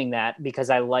love doing that because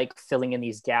I like filling in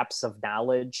these gaps of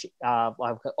knowledge.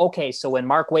 Okay, so when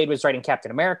Mark Waid was writing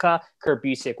Captain America, Kurt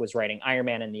Busiek was writing Iron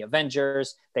Man and the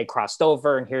Avengers. They crossed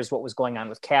over, and here's what was going on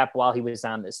with Cap while he was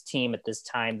on this team at this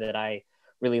time that I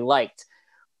really liked.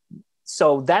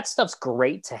 So that stuff's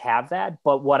great to have that,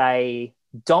 but what I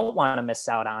don't want to miss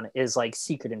out on is like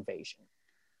Secret Invasion.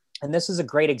 And this is a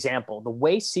great example. The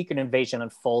way Secret Invasion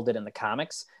unfolded in the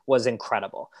comics was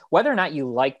incredible. Whether or not you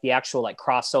like the actual like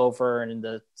crossover and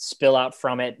the spill out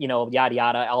from it, you know, yada,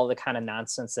 yada, all the kind of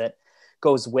nonsense that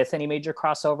goes with any major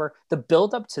crossover, the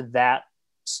build up to that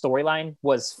storyline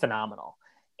was phenomenal.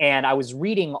 And I was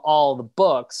reading all the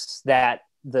books that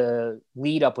the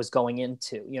lead up was going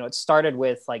into. You know, it started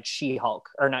with like She-Hulk,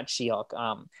 or not She-Hulk.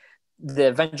 The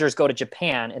Avengers go to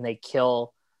Japan and they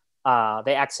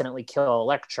accidentally kill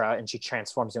Elektra and she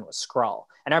transforms into a Skrull.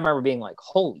 And I remember being like,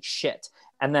 holy shit.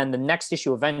 And then the next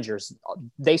issue, Avengers,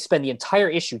 they spend the entire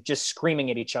issue just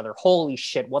screaming at each other, holy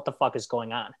shit, what the fuck is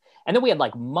going on? And then we had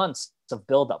like months of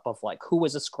buildup of like, who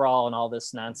was a Skrull and all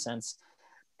this nonsense.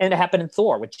 And it happened in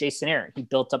Thor with Jason Aaron. He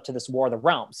built up to this War of the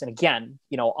Realms. And again,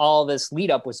 you know, all this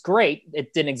lead up was great.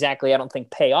 It didn't exactly, I don't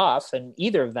think, pay off in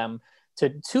either of them to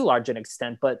too large an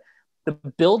extent, but the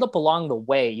build up along the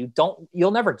way,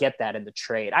 you'll never get that in the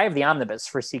trade. I have the omnibus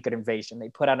for Secret Invasion. They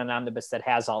put out an omnibus that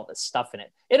has all this stuff in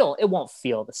it. It won't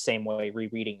feel the same way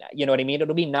rereading that. You know what I mean?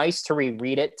 It'll be nice to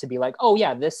reread it, to be like, oh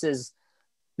yeah, this is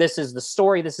the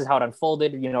story. This is how it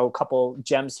unfolded, you know, a couple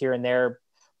gems here and there,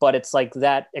 but it's like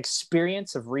that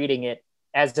experience of reading it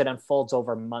as it unfolds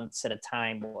over months at a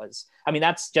time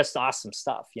that's just awesome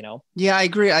stuff, you know? Yeah, I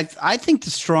agree. I think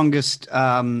the strongest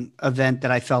event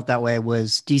that I felt that way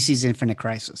was DC's Infinite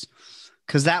Crisis.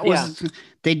 Because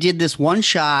they did this one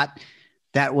shot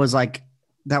that was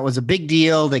a big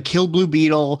deal. They killed Blue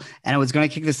Beetle and it was going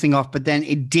to kick this thing off, but then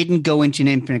it didn't go into an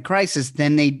Infinite Crisis.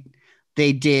 Then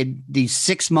they did these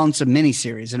 6 months of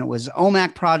miniseries, and it was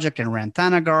OMAC Project and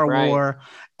Ranthanagar War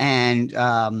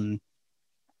and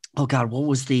oh God, what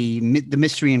was the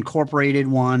Mystery Incorporated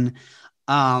one?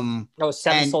 Seven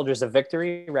Soldiers of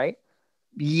Victory, right?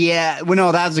 Yeah. Well,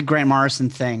 no, that was a Grant Morrison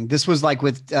thing. This was like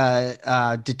with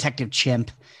Detective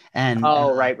Chimp. And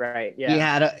right.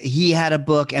 Yeah. He had a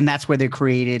book, and that's where they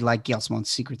created like Gail Simone's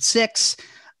Secret Six.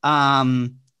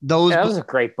 That was a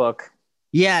great book.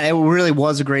 Yeah, it really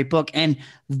was a great book. And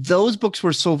those books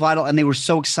were so vital and they were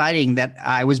so exciting that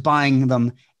I was buying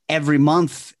them every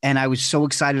month, and I was so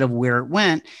excited of where it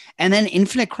went. And then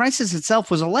Infinite Crisis itself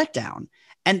was a letdown.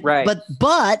 And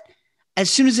but as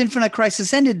soon as Infinite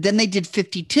Crisis ended, then they did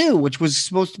 52, which was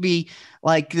supposed to be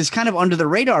like this kind of under the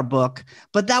radar book,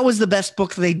 but that was the best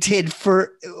book they did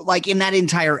for like in that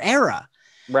entire era.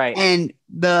 Right. And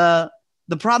the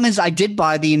problem is I did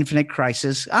buy the Infinite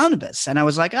Crisis omnibus, and I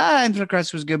was like, Infinite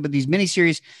Crisis was good, but these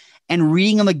miniseries and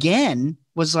reading them again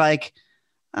was like,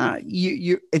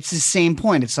 it's the same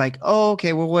point. It's like, oh,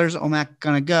 okay, well, where's OMAC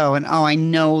gonna go? And I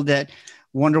know that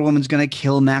Wonder Woman's gonna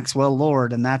kill Maxwell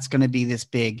Lord, and that's gonna be this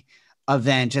big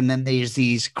event. And then there's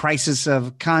these Crisis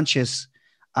of Conscience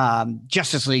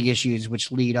Justice League issues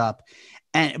which lead up.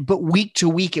 But week to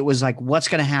week, it was like, what's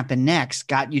gonna happen next?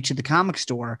 Got you to the comic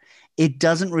store. It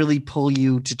doesn't really pull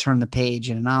you to turn the page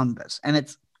in an omnibus, and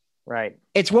it's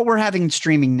what we're having in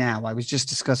streaming now. I was just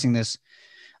discussing this.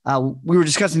 We were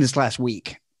discussing this last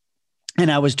week,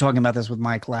 and I was talking about this with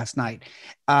Mike last night.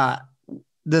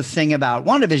 The thing about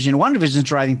WandaVision is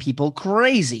driving people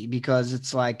crazy because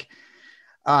it's like,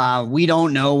 we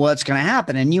don't know what's going to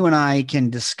happen. And you and I can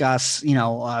discuss,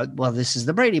 this is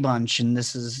the Brady Bunch, and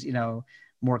this is,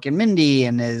 Mork and Mindy,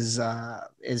 and is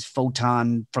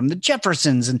Photon from the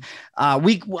Jeffersons. And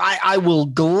I will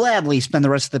gladly spend the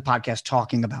rest of the podcast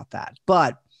talking about that.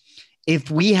 But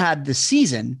if we had the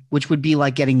season, which would be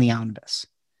like getting the omnibus.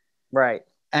 Right.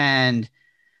 And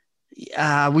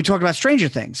we talked about Stranger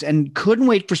Things and couldn't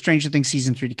wait for Stranger Things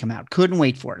season 3 to come out. Couldn't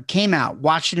wait for it. Came out,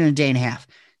 watched it in a day and a half.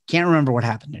 Can't remember what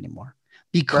happened anymore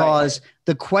because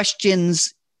the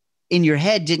questions in your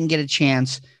head didn't get a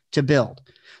chance to build.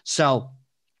 So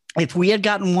if we had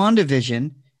gotten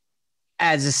WandaVision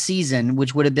as a season,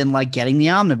 which would have been like getting the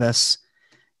omnibus,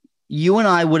 you and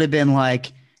I would have been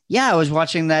like, yeah, I was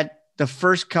watching that the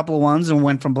first couple of ones and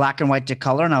went from black and white to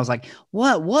color. And I was like,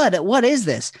 what is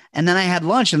this? And then I had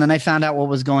lunch and then I found out what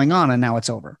was going on and now it's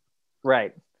over.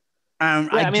 Right.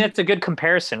 I mean, it's a good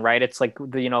comparison, right? It's like,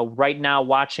 right now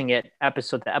watching it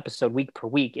episode to episode, week per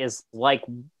week is like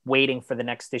waiting for the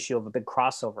next issue of a big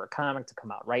crossover comic to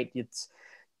come out, right?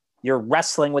 You're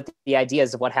wrestling with the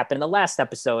ideas of what happened in the last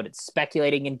episode. It's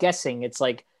speculating and guessing. It's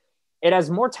like, it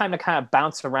has more time to kind of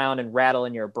bounce around and rattle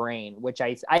in your brain, which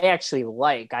I actually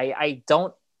like. I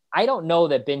don't know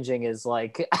that binging is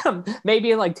like,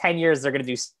 maybe in like 10 years, they're going to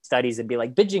do studies and be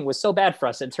like, binging was so bad for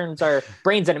us. It turns our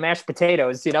brains into mashed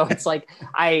potatoes. It's like,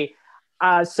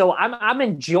 so I'm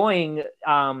enjoying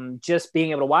just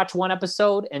being able to watch one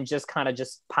episode and just kind of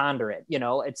just ponder it.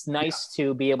 It's nice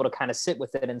to be able to kind of sit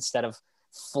with it instead of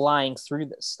flying through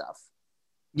this stuff.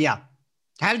 Yeah.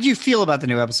 How did you feel about the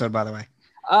new episode, by the way?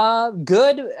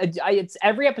 Good. It's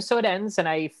every episode ends and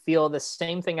I feel the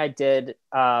same thing I did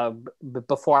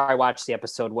before I watched the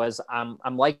episode was I'm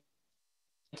liking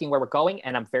where we're going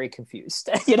and I'm very confused.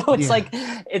 It's like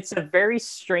it's a very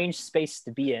strange space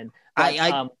to be in.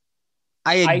 But,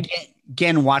 I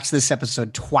again watched this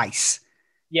episode twice.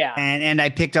 Yeah. And I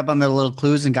picked up on the little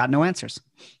clues and got no answers.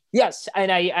 Yes, and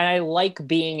I like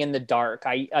being in the dark.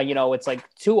 It's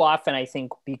like too often I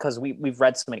think because we've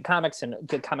read so many comics and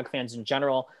comic fans in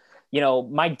general,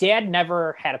 my dad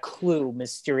never had a clue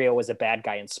Mysterio was a bad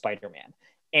guy in Spider-Man.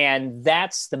 And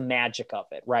that's the magic of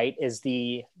it, right? Is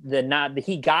he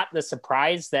got the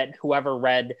surprise that whoever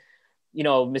read,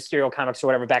 Mysterio comics or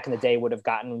whatever back in the day would have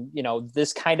gotten,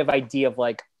 this kind of idea of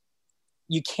like,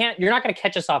 you're not going to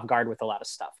catch us off guard with a lot of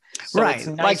stuff. So right. It's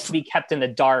nice to be kept in the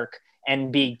dark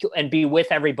and be with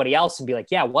everybody else and be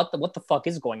like, yeah, what the fuck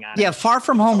is going on? Yeah. Far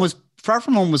From Home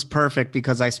was perfect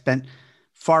because I spent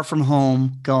Far From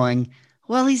Home going,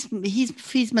 well, he's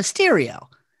Mysterio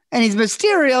and he's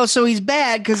Mysterio. So he's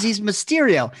bad because he's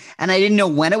Mysterio. And I didn't know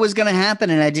when it was going to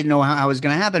happen. And I didn't know how it was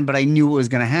going to happen, but I knew it was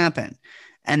going to happen.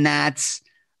 And that's,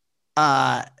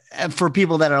 for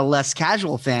people that are less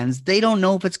casual fans, they don't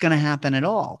know if it's going to happen at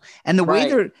all. And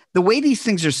the way these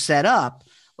things are set up,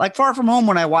 like Far From Home,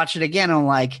 when I watch it again, I'm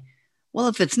like, well,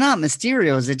 if it's not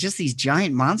Mysterio, is it just these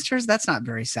giant monsters? That's not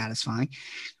very satisfying.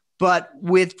 But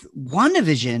with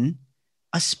WandaVision,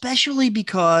 especially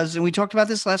because, and we talked about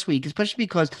this last week, especially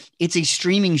because it's a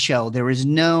streaming show, there is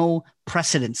no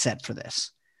precedent set for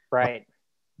this. Right.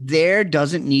 There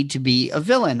doesn't need to be a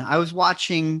villain. I was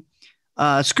watching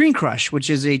Screen Crush,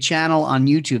 which is a channel on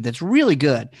YouTube that's really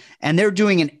good. And they're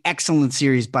doing an excellent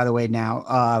series, by the way,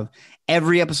 now.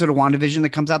 Every episode of WandaVision that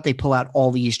comes out, they pull out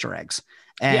all the Easter eggs.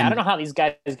 And I don't know how these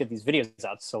guys get these videos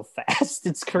out so fast.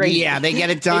 It's crazy. Yeah, they get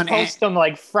it done. They post them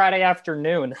like Friday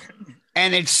afternoon.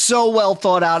 And it's so well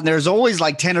thought out. And there's always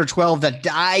like 10 or 12 that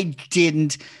I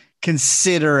didn't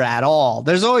consider at all.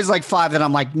 There's always like 5 that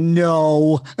I'm like,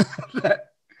 no.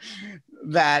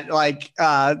 that like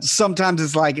sometimes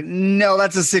it's like, no,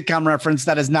 that's a sitcom reference.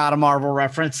 That is not a Marvel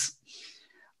reference.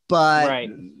 But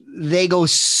they go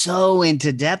so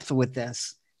into depth with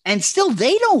this. And still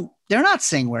they're not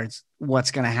saying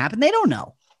what's going to happen. They don't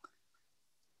know.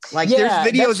 Like there's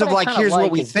videos of like, here's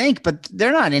what we think, but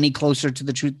they're not any closer to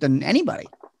the truth than anybody.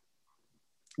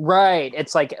 Right.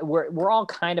 It's like we're all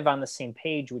kind of on the same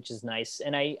page, which is nice.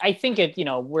 And I think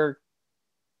we're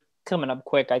coming up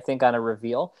quick, I think, on a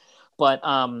reveal. But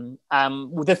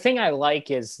the thing I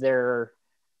like is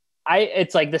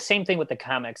it's like the same thing with the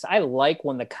comics. I like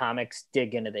when the comics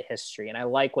dig into the history, and I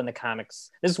like when the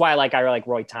comics. This is why I like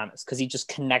Roy Thomas, because he just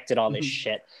connected all this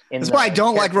shit. That's why I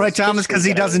don't like Roy Thomas, because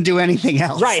he doesn't do anything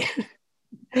else. Right,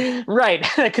 right,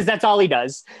 because that's all he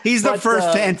does. He's the first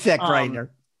fanfic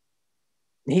writer.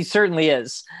 He certainly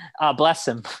is. Bless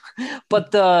him.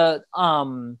 But the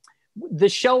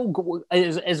show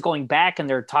is going back, and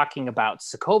they're talking about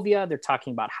Sokovia. They're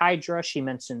talking about Hydra. She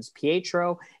mentions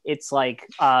Pietro. It's like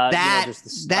that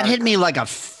hit me like a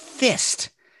fist.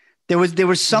 There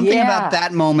was something about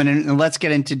that moment, and let's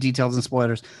get into details and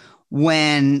spoilers.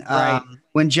 When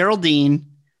Geraldine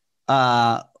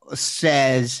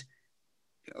says,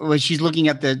 when she's looking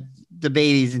at the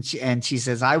babies, and she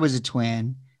says, "I was a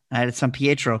twin, and I had some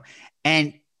Pietro,"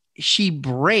 and she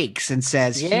breaks and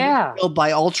says, "He was killed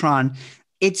by Ultron."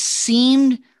 It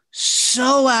seemed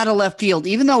so out of left field,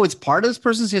 even though it's part of this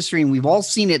person's history and we've all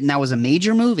seen it, and that was a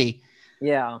major movie.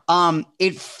 Yeah.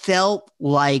 It felt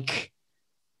like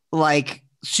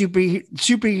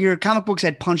superhero comic books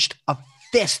had punched a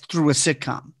fist through a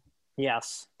sitcom.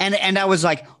 Yes. And I was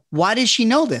like, why does she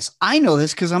know this? I know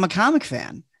this because I'm a comic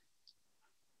fan.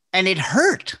 And it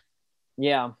hurt.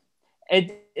 Yeah.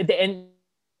 And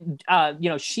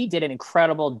she did an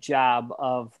incredible job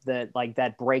of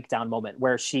that breakdown moment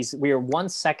where we were 1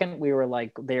 second, we were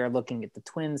like, they're looking at the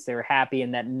twins, they were happy.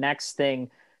 And that next thing,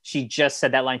 she just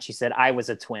said that line. She said, "I was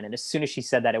a twin." And as soon as she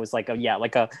said that, it was like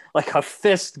a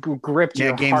fist gripped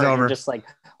your game's heart. over. And just like,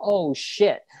 oh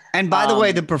shit. And by the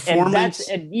way, the performance,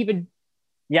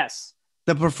 yes,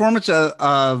 the performance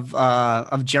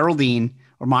of Geraldine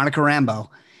or Monica Rambeau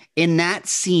in that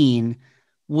scene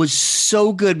was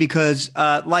so good because,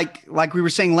 like we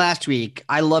were saying last week,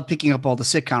 I love picking up all the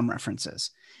sitcom references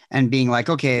and being like,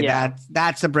 okay,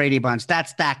 that's the Brady Bunch,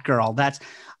 that's that girl, that's.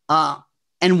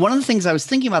 And one of the things I was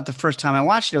thinking about the first time I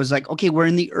watched it, I was like, okay, we're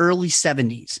in the early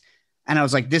 70s. And I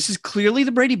was like, this is clearly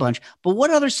the Brady Bunch. But what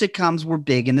other sitcoms were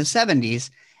big in the 70s?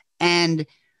 And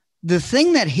the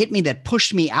thing that hit me, that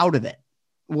pushed me out of it,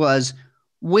 was,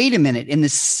 wait a minute, in the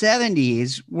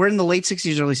 70s, we're in the late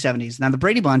 60s, early 70s. Now, the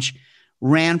Brady Bunch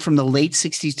ran from the late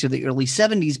 60s to the early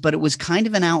 70s, but it was kind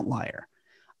of an outlier.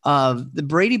 The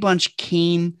Brady Bunch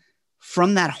came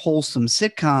from that wholesome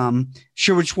sitcom.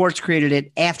 Sherwood Schwartz created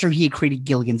it after he had created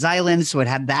Gilligan's Island, so it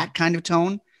had that kind of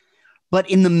tone. But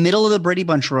in the middle of the Brady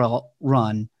Bunch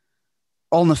run,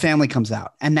 All in the Family comes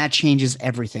out, and that changes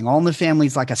everything. All in the Family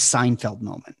is like a Seinfeld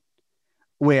moment,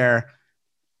 where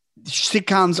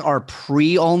sitcoms are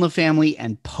pre All in the Family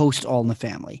and post All in the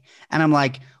Family. And I'm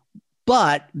like,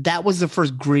 but that was the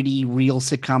first gritty, real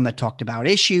sitcom that talked about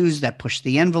issues, that pushed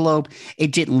the envelope.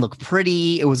 It didn't look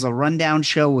pretty. It was a rundown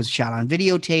show. It was shot on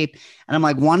videotape. And I'm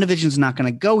like, WandaVision's not going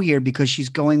to go here because she's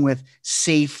going with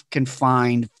safe,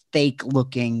 confined,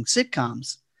 fake-looking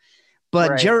sitcoms.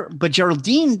 But right. But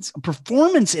Geraldine's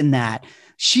performance in that,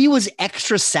 she was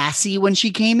extra sassy when she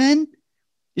came in.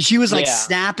 She was like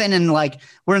snapping, and like,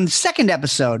 we're in the second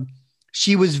episode,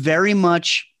 she was very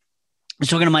much. I was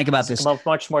talking to Mike about this.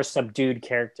 Much more subdued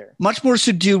character. Much more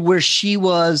subdued, where she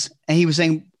was, and he was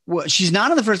saying, well, she's not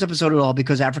in the first episode at all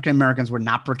because African Americans were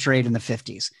not portrayed in the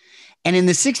 50s. And in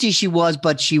the 60s she was,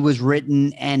 but she was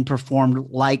written and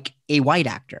performed like a white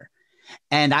actor.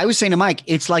 And I was saying to Mike,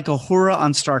 it's like Uhura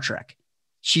on Star Trek.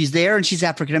 She's there and she's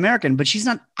African American, but she's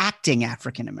not acting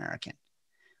African American.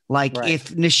 Like if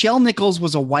Nichelle Nichols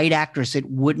was a white actress, it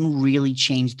wouldn't really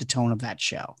change the tone of that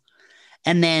show.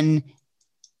 And then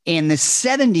in the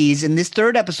 70s, in this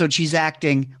third episode, she's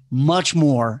acting much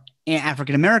more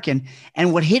African American.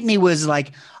 And what hit me was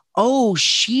like, oh,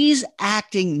 she's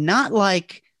acting not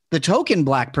like the token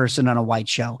black person on a white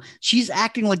show. She's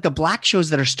acting like the black shows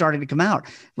that are starting to come out.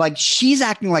 Like, she's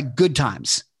acting like Good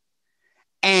Times.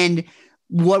 And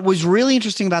what was really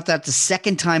interesting about that the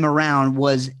second time around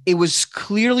was it was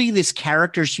clearly this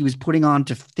character she was putting on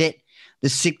to fit the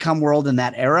sitcom world in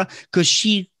that era, because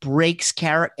she breaks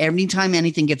character. Anytime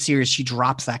anything gets serious, she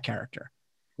drops that character.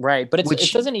 Right. But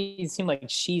it doesn't even seem like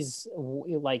she's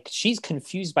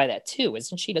confused by that too,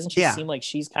 isn't she? Doesn't she seem like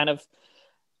she's kind of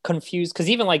confused? Because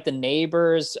even like the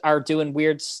neighbors are doing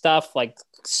weird stuff, like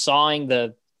sawing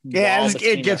the wall.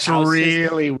 It gets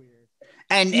really weird.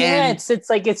 And it's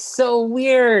like, it's so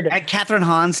weird. And Catherine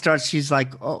Hahn starts, she's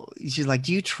like,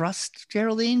 do you trust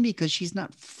Geraldine? Because she's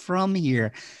not from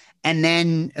here. And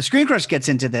then a Screen Crush gets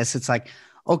into this. It's like,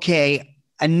 okay,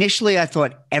 initially I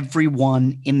thought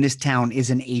everyone in this town is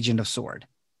an agent of S.W.O.R.D.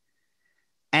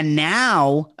 And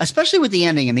now, especially with the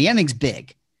ending, and the ending's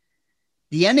big,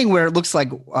 the ending where it looks like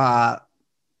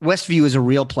Westview is a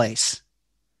real place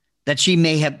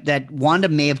that Wanda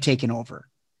may have taken over.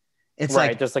 It's right.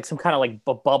 Like, there's like some kind of like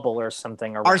bubble or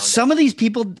something around. Are some of these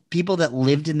people that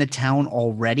lived in the town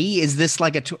already? Is this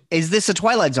a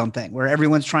Twilight Zone thing where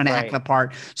everyone's trying to act the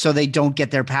part so they don't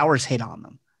get their powers hit on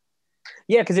them?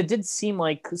 Yeah, because it did seem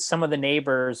like some of the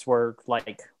neighbors were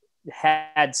like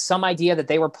had some idea that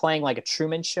they were playing like a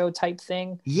Truman Show type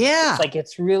thing. Yeah,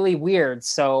 it's really weird.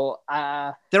 So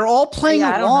they're all playing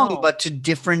along, but to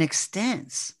different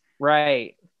extents.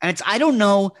 Right. And I don't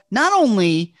know. Not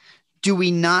only do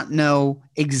we not know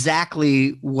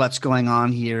exactly what's going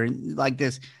on here? Like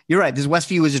this, you're right. This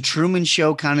Westview is a Truman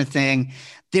Show kind of thing.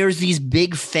 There's these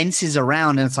big fences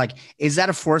around, and it's like, is that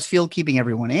a force field keeping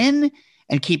everyone in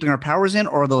and keeping our powers in,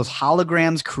 or are those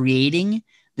holograms creating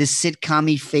this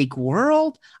sitcom-y fake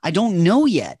world? I don't know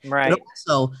yet. Right. But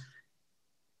also,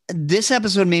 this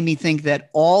episode made me think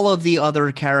that all of the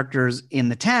other characters in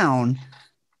the town,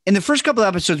 in the first couple of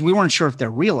episodes, we weren't sure if they're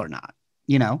real or not,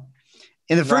 you know?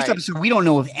 In the first episode, we don't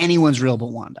know if anyone's real but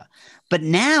Wanda. But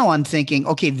now I'm thinking,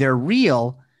 okay, they're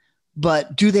real,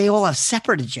 but do they all have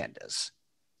separate agendas?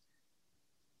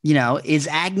 You know, is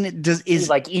Agnes is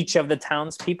like each of the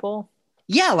townspeople?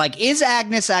 Yeah, like is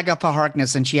Agnes Agatha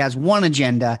Harkness and she has one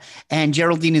agenda, and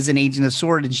Geraldine is an agent of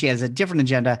S.W.O.R.D. and she has a different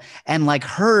agenda, and like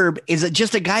Herb is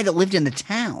just a guy that lived in the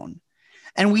town,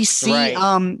 and we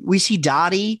see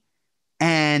Dottie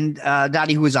and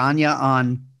Dottie, who was Anya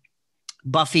on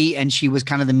Buffy, and she was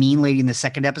kind of the mean lady in the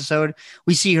second episode.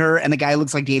 We see her and the guy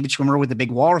looks like David Schwimmer with the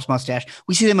big walrus mustache.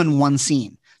 We see them in one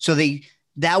scene, so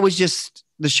that was just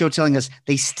the show telling us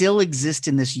they still exist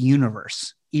in this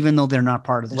universe, even though they're not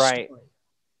part of the story.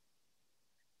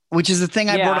 Which is the thing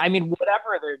I brought up. I mean,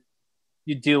 whatever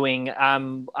you're doing,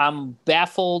 I'm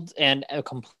baffled and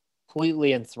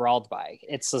completely enthralled by.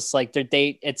 It's just like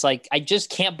it's like I just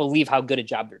can't believe how good a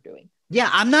job they're doing. Yeah,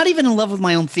 I'm not even in love with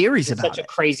my own theories about it. Such a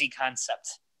crazy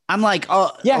concept. I'm like,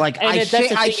 oh, yeah, like I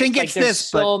think it's this.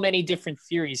 So many different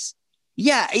theories.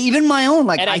 Yeah, even my own.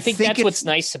 Like, and I think that's what's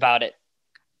nice about it.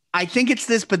 I think it's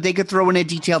this, but they could throw in a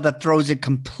detail that throws it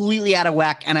completely out of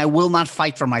whack, and I will not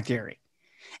fight for my theory.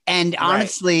 And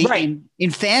honestly, in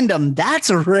fandom,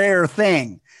 that's a rare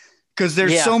thing because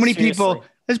there's so many people.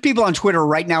 There's people on Twitter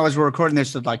right now as we're recording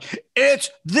this that like,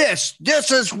 it's this. This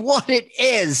is what it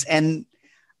is. And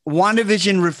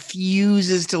WandaVision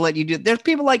refuses to let you do it. There's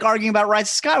people like arguing about Rise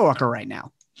of Skywalker right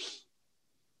now.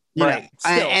 Right.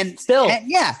 And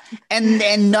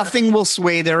nothing will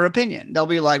sway their opinion. They'll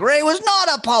be like, Rey was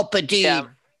not a Palpatine.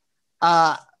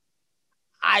 Yeah.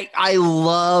 I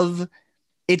love.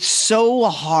 It's so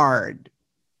hard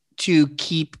to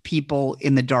keep people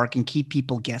in the dark and keep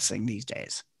people guessing these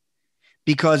days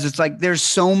because it's like there's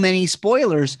so many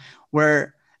spoilers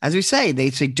where, as we say, they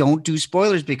say don't do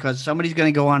spoilers because somebody's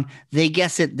going to go on. They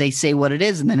guess it. They say what it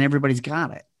is, and then everybody's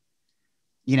got it.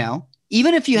 You know,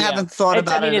 even if you haven't thought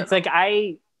about it. I mean, it's like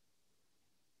I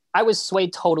was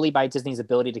swayed totally by Disney's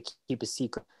ability to keep a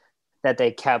secret that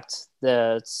they kept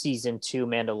the season 2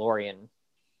 Mandalorian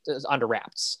under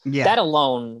wraps. Yeah. That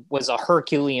alone was a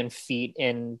Herculean feat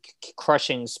in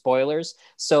crushing spoilers.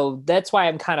 So that's why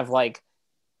I'm kind of like,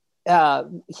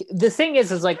 the thing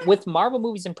is like with Marvel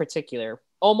movies in particular,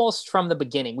 almost from the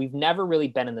beginning, we've never really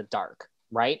been in the dark,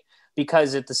 right?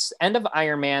 Because at the end of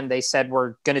Iron Man, they said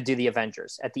we're going to do the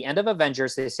Avengers. At the end of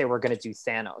Avengers, they say we're going to do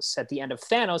Thanos. At the end of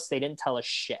Thanos, they didn't tell us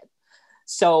shit.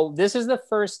 So this is the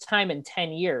first time in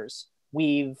 10 years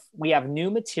we have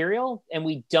new material and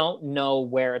we don't know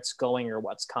where it's going or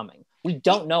what's coming. We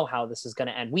don't know how this is going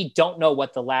to end. We don't know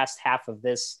what the last half of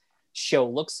this show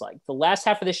looks like. The last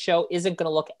half of this show isn't going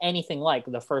to look anything like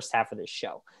the first half of this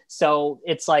show. So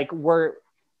it's like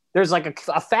there's like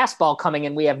a fastball coming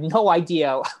and we have no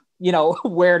idea, you know,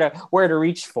 where to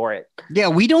reach for it. Yeah,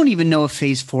 we don't even know if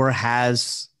Phase 4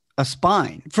 has a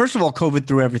spine. First of all, COVID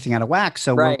threw everything out of whack,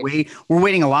 so we're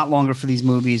waiting a lot longer for these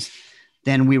movies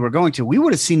than we were going to. We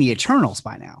would have seen the Eternals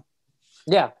by now.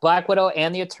 Yeah, Black Widow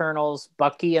and the Eternals,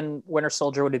 Bucky and Winter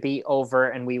Soldier would be over,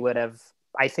 and we would have.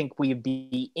 I think we'd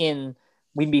be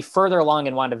further along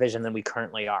in WandaVision than we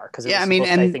currently are because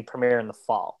I think premiere in the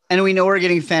fall. And we know we're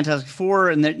getting Fantastic Four,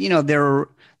 and that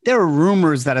there are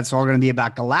rumors that it's all going to be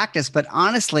about Galactus, but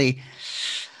honestly,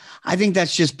 I think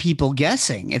that's just people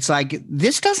guessing. It's like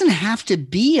this doesn't have to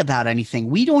be about anything.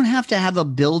 We don't have to have a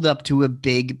build up to a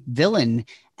big villain.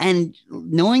 And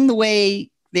knowing the way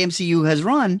the MCU has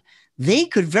run, they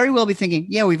could very well be thinking,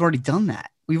 yeah, we've already done that.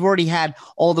 We've already had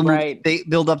all the they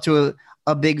build up to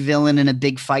a big villain and a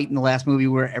big fight in the last movie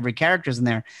where every character's in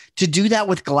there. To do that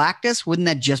with Galactus, wouldn't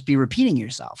that just be repeating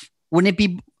yourself? Wouldn't it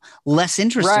be less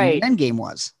interesting than Endgame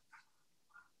was?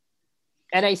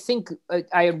 And I think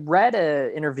I read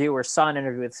an interview or saw an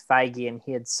interview with Feige, and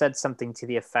he had said something to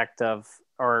the effect of,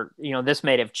 or, you know, this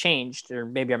may have changed, or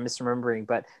maybe I'm misremembering,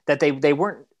 but that they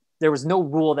weren't, there was no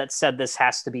rule that said this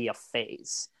has to be a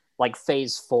phase, like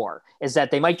Phase 4, is that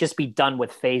they might just be done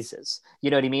with phases. You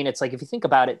know what I mean? It's like, if you think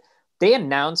about it, they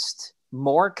announced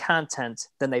more content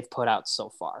than they've put out so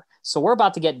far. So we're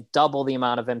about to get double the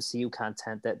amount of MCU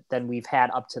content than we've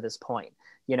had up to this point,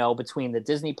 you know, between the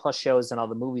Disney Plus shows and all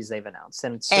the movies they've announced.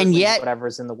 And yet,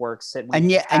 whatever's in the works,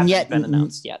 and yet been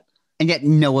announced yet. And yet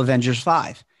no Avengers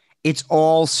 5. It's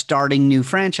all starting new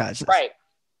franchises. Right.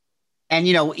 And,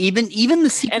 you know, even the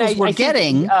sequels we're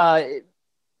getting,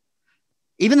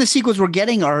 even the sequels we're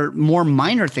getting are more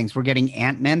minor things. We're getting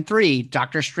Ant-Man 3,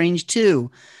 Doctor Strange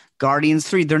 2, Guardians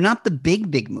 3. They're not the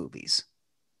big movies.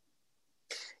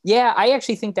 Yeah, I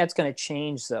actually think that's going to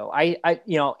change, though. I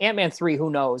you know, Ant-Man 3, who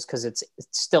knows, because it's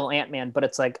still Ant-Man, but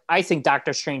it's like, I think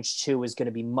Doctor Strange 2 is going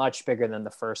to be much bigger than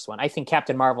the first one. I think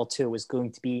Captain Marvel 2 is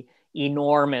going to be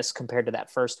enormous compared to that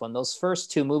first one. Those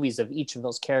first two movies of each of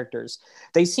those characters,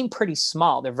 they seem pretty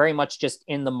small. They're very much just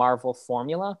in the Marvel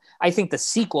formula. I think the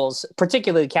sequels,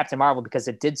 particularly Captain Marvel, because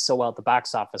it did so well at the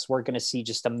box office, we're going to see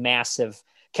just a massive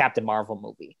Captain Marvel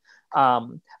movie.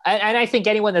 And I think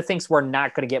anyone that thinks we're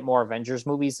not going to get more Avengers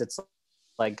movies, it's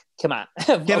like, come on.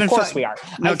 Of course we are.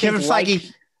 No, Kevin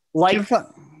Feige.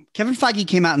 Kevin Feige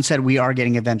came out and said we are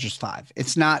getting Avengers 5.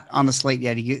 It's not on the slate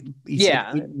yet. He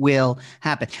said it will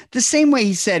happen. The same way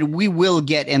he said we will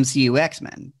get MCU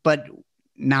X-Men, but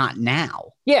not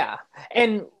now. Yeah.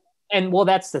 And well,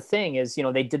 that's the thing is, you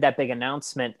know, they did that big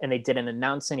announcement and they didn't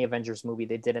announce any Avengers movie.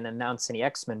 They didn't announce any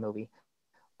X-Men movie.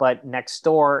 But next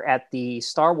door at the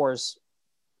Star Wars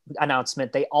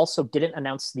announcement, they also didn't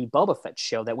announce the Boba Fett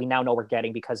show that we now know we're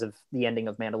getting because of the ending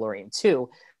of Mandalorian 2.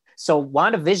 So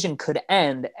WandaVision could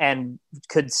end and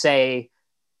could say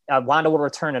Wanda will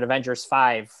return in Avengers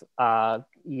 5,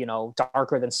 you know,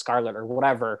 Darker Than Scarlet or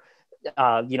whatever,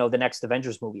 you know, the next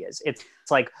Avengers movie is. It's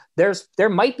like there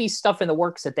might be stuff in the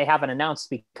works that they haven't announced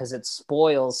because it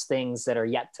spoils things that are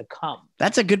yet to come.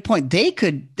 That's a good point. They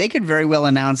could very well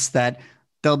announce that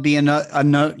there'll be a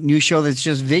new show that's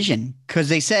just Vision, because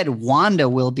they said Wanda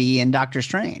will be in Doctor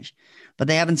Strange, but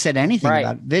they haven't said anything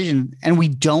about Vision, and we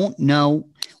don't know.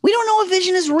 We don't know if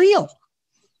Vision is real.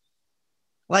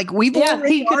 Like he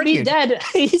could be dead.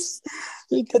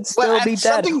 He could still be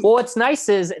dead. Well, what's nice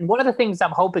is, and one of the things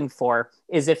I'm hoping for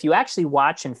is if you actually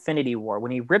watch Infinity War,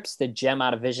 when he rips the gem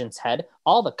out of Vision's head,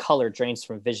 all the color drains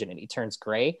from Vision and he turns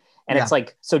gray. And it's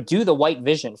like, so do the white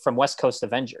Vision from West Coast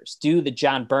Avengers, do the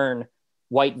John Byrne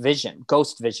white Vision,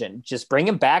 Ghost Vision, just bring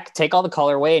him back, take all the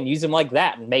color away and use him like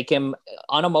that and make him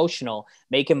unemotional,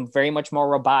 make him very much more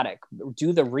robotic,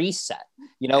 do the reset.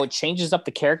 You know, it changes up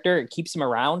the character. It keeps him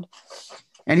around.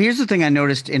 And here's the thing I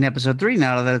noticed in episode 3,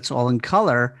 now that it's all in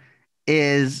color,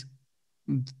 is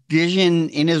Vision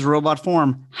in his robot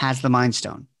form has the Mind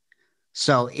Stone.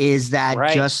 So is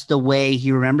that just the way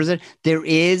he remembers it? There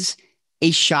is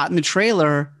a shot in the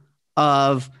trailer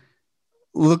of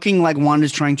looking like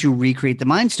Wanda's trying to recreate the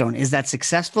Mind Stone. Is that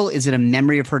successful? Is it a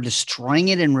memory of her destroying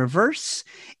it in reverse?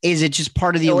 Is it just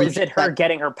part of the illusion? Is it her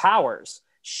getting her powers?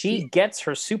 She gets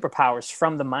her superpowers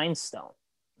from the Mind Stone.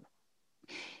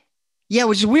 Yeah,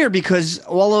 which is weird because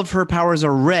all of her powers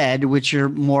are red, which are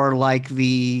more like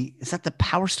is that the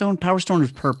Power Stone? Power Stone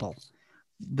is purple.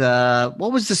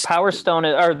 What was this? Power Stone,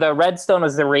 or the red stone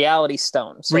is the Reality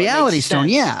Stone. So Reality Stone,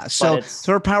 yeah. So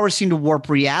her powers seem to warp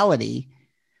reality,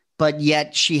 but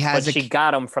yet she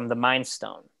got them from the Mind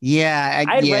Stone. Yeah.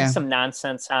 I read some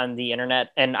nonsense on the internet,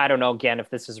 and I don't know, again, if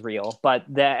this is real, but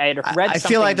I read I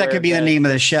feel like that could be the name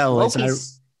of the show.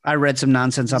 I read some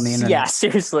nonsense on the internet. Yeah,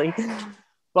 seriously.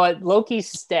 But Loki's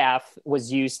staff was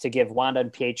used to give Wanda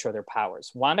and Pietro their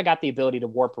powers. Wanda got the ability to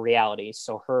warp reality,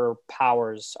 so her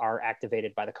powers are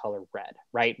activated by the color red,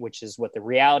 right? Which is what the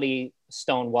Reality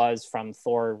Stone was from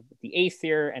Thor the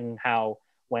Aether, and how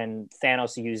when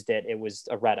Thanos used it, it was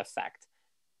a red effect.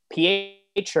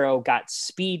 Pietro got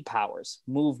speed powers,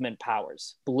 movement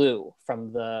powers, blue,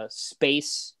 from the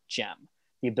space gem,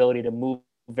 the ability to move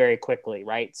very quickly,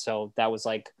 right? So that was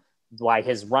like why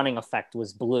his running effect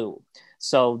was blue.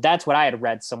 So that's what I had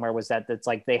read somewhere, was that it's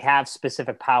like they have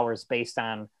specific powers based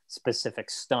on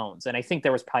specific stones. And I think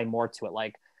there was probably more to it.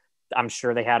 Like, I'm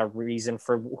sure they had a reason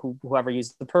for whoever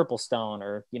used the purple stone,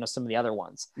 or, you know, some of the other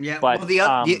ones. Yeah. But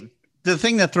well, the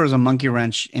thing that throws a monkey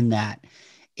wrench in that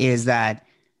is that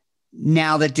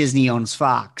now that Disney owns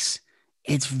Fox,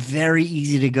 it's very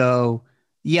easy to go,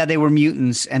 yeah, they were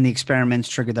mutants and the experiments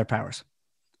triggered their powers.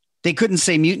 They couldn't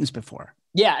say mutants before.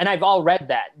 Yeah, and I've all read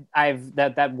that.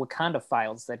 That Wakanda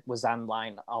Files that was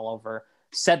online all over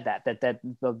said that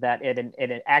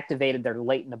it activated their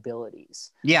latent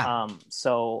abilities. Yeah.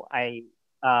 So I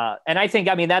think,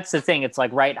 I mean, that's the thing. It's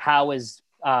like, right, how is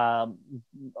the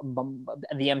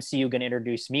MCU going to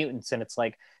introduce mutants? And it's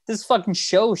like, this fucking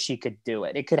show, she could do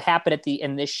it. It could happen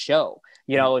in this show.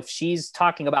 You know, if she's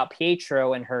talking about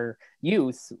Pietro and her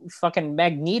youth, fucking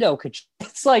Magneto could.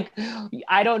 It's like,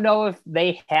 I don't know if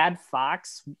they had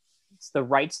Fox the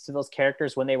rights to those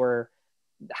characters when they were,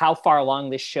 how far along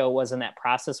this show was in that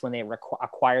process when they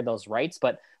acquired those rights,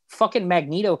 but fucking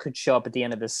Magneto could show up at the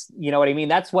end of this. You know what I mean?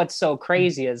 That's what's so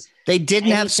crazy is they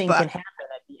didn't have can happen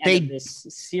at the end of this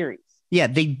series. Yeah,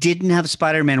 they didn't have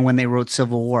Spider-Man when they wrote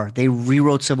Civil War. They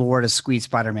rewrote Civil War to squeeze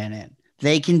Spider-Man in.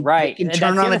 They can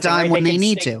turn on a dime when they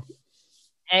need to.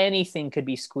 Anything could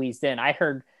be squeezed in. I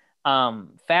heard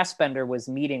Fassbender was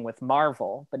meeting with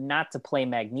Marvel, but not to play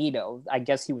Magneto. I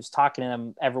guess he was talking to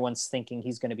them. Everyone's thinking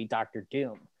he's going to be Doctor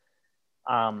Doom.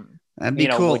 That'd be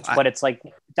cool. But it's like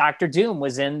Doctor Doom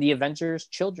was in the Avengers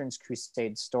Children's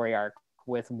Crusade story arc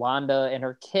with Wanda and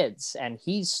her kids, and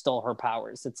he stole her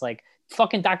powers. It's like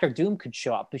fucking Doctor Doom could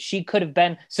show up, but she could have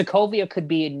been, Sokovia could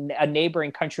be a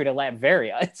neighboring country to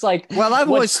Latveria. It's like, well, I've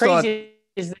always crazy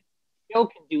is that the show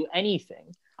can do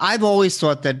anything. I've always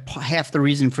thought that half the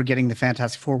reason for getting the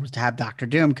Fantastic Four was to have Doctor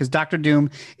Doom, because Doctor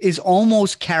Doom is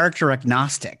almost character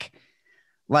agnostic.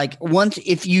 Like once,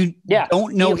 if you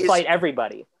don't know his fight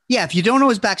everybody. Yeah. If you don't know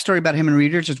his backstory about him and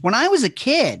Reed Richards, when I was a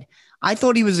kid, I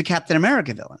thought he was a Captain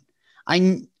America villain.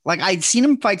 I'd seen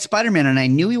him fight Spider-Man and I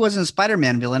knew he wasn't a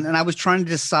Spider-Man villain. And I was trying to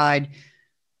decide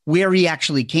where he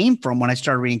actually came from when I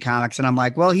started reading comics. And I'm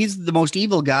like, well, he's the most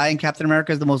evil guy and Captain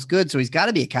America is the most good. So he's got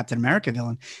to be a Captain America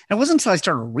villain. And it wasn't until I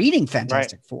started reading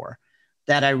Fantastic Four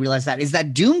that I realized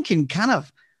that Doom can kind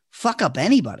of fuck up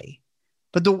anybody.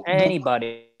 But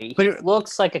he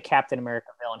looks like a Captain America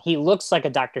villain. He looks like a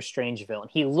Doctor Strange villain.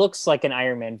 He looks like an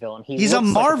Iron Man villain. He's a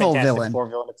Marvel villain.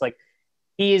 It's like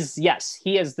he's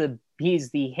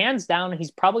the hands down.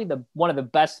 He's probably one of the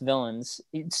best villains,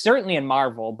 certainly in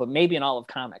Marvel, but maybe in all of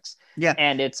comics. Yeah.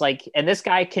 And it's like, and this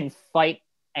guy can fight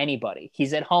anybody.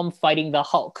 He's at home fighting the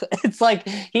Hulk. It's like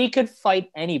he could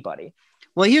fight anybody.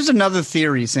 Well, here's another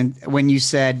theory. Since when you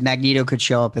said Magneto could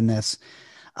show up in this,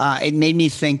 it made me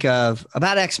think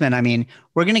about X-Men. I mean,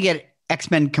 we're going to get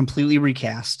X-Men completely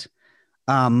recast.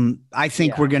 I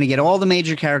think we're going to get all the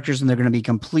major characters and they're going to be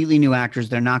completely new actors.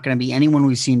 They're not going to be anyone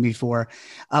we've seen before,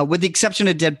 with the exception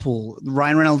of Deadpool.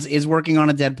 Ryan Reynolds is working on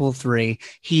a Deadpool 3.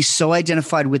 He's so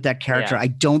identified with that character. I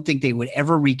don't think they would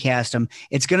ever recast him.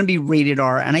 It's going to be rated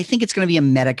R. And I think it's going to be a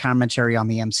meta commentary on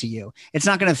the MCU. It's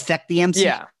not going to affect the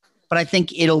MCU, but I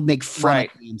think it'll make fun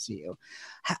of the MCU.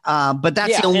 But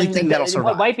that's the only thing that'll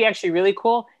survive. What might be actually really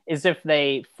cool is if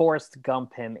they Forrest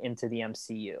Gump him into the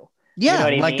MCU. Yeah,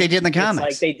 you know like they did in the comics.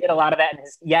 It's like they did a lot of that.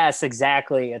 Yes,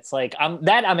 exactly. It's like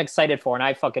I'm excited for, and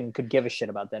I fucking could give a shit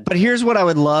about that. But here's what I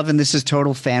would love, and this is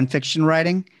total fan fiction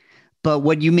writing, but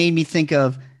what you made me think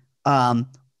of,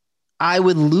 I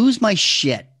would lose my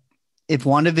shit if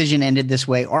WandaVision ended this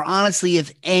way, or honestly,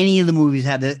 if any of the movies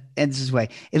had to end this way.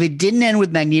 If it didn't end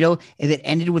with Magneto, if it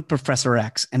ended with Professor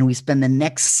X, and we spend the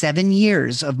next 7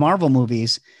 years of Marvel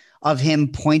movies of him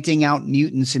pointing out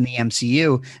mutants in the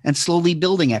MCU and slowly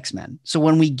building X-Men. So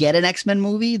when we get an X-Men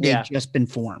movie, they've just been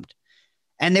formed.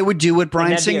 And they would do what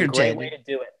Bryan Singer did. Great way to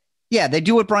do it. Yeah, they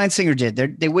do what Bryan Singer did.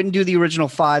 They wouldn't do the original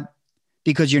 5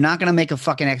 because you're not going to make a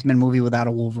fucking X-Men movie without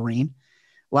a Wolverine.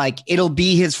 Like, it'll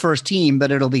be his first team, but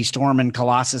it'll be Storm and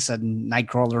Colossus and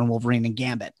Nightcrawler and Wolverine and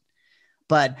Gambit.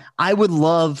 But I would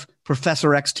love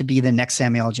Professor X to be the next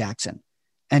Samuel L. Jackson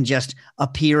and just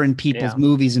appear in people's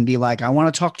movies and be like, I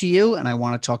want to talk to you and I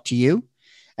want to talk to you.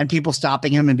 And people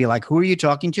stopping him and be like, who are you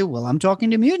talking to? Well, I'm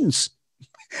talking to mutants.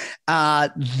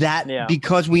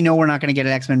 Because we know we're not going to get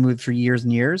an X-Men movie for years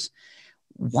and years,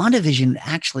 WandaVision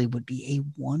actually would be a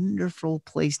wonderful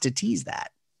place to tease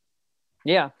that.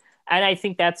 Yeah. And I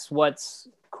think that's what's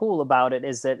cool about it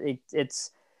is that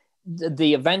it's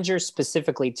the Avengers,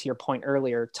 specifically to your point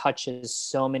earlier, touches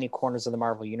so many corners of the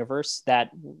Marvel universe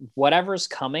that whatever's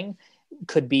coming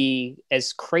could be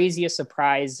as crazy a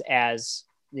surprise as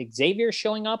Xavier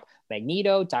showing up,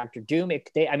 Magneto, Doctor Doom.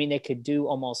 They could do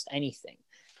almost anything.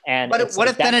 And what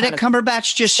if Benedict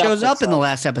Cumberbatch just shows up in the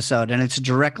last episode and it's a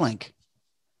direct link?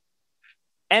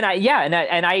 And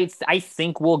I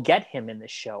think we'll get him in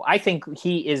this show. I think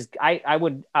he is.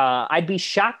 I'd be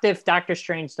shocked if Doctor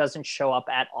Strange doesn't show up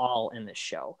at all in this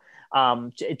show.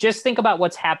 Just think about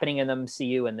what's happening in the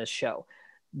MCU in this show.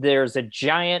 There's a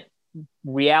giant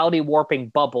reality warping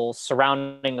bubble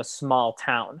surrounding a small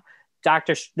town.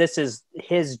 This is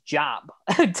his job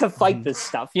to fight this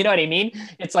stuff. You know what I mean?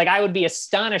 It's like I would be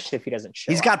astonished if he doesn't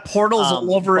show. He's got portals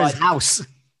all over his house.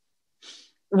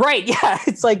 Right. Yeah.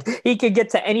 It's like he could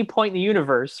get to any point in the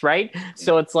universe. Right.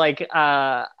 So it's like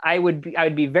I would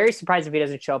be very surprised if he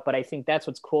doesn't show up. But I think that's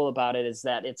what's cool about it is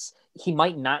that he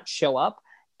might not show up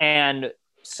and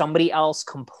somebody else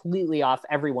completely off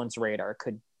everyone's radar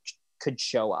could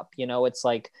show up. You know, it's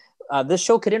like this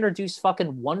show could introduce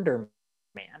fucking Wonder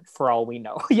Man for all we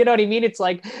know. You know what I mean? It's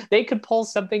like they could pull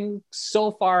something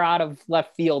so far out of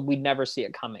left field we'd never see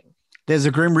it coming. There's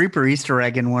a Grim Reaper Easter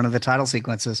egg in one of the title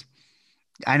sequences.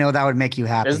 I know that would make you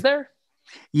happy. Is there?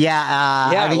 Yeah.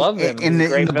 I love him. In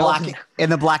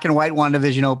the black and white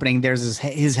WandaVision opening, there's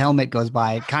his helmet goes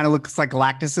by. It kind of looks like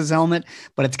Galactus's helmet,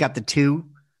 but it's got the 2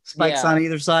 spikes on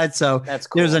either side. So that's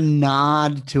cool. There's a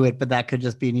nod to it, but that could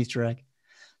just be an Easter egg.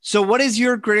 So what is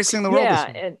your greatest thing in the world?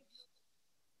 Yeah.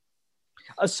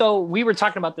 So we were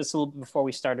talking about this a little before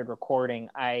we started recording.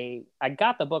 I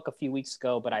got the book a few weeks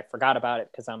ago, but I forgot about it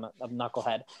because I'm a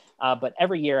knucklehead. But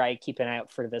every year I keep an eye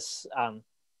out for this.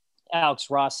 Alex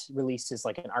Ross releases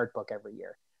like an art book every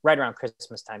year, right around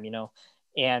Christmas time, you know.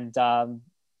 And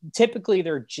typically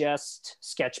they're just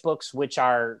sketchbooks, which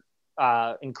are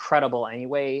incredible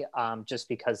anyway, just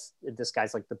because this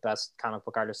guy's like the best comic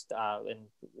book artist in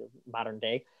modern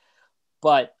day.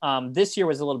 But this year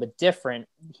was a little bit different.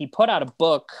 He put out a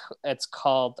book. It's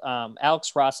called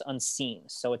Alex Ross Unseen.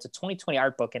 So it's a 2020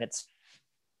 art book, and it's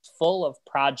full of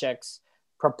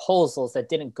proposals that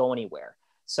didn't go anywhere.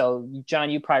 So, John,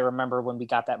 you probably remember when we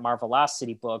got that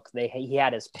Marvelocity book, he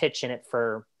had his pitch in it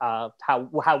for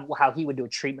how he would do a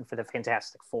treatment for the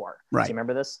Fantastic Four. Right. Do you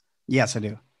remember this? Yes, I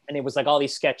do. And it was like all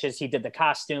these sketches. He did the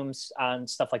costumes and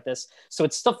stuff like this. So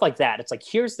it's stuff like that. It's like,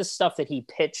 here's the stuff that he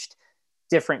pitched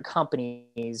different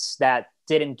companies that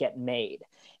didn't get made.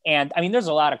 And I mean, there's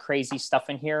a lot of crazy stuff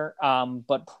in here,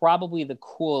 but probably the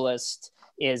coolest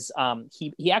is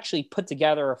he actually put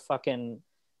together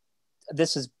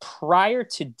this is prior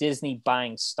to Disney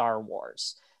buying Star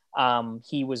Wars.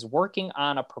 He was working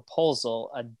on a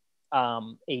proposal, a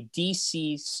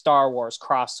DC Star Wars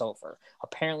crossover.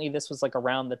 Apparently this was like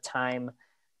around the time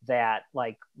that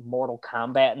like Mortal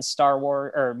Kombat and Star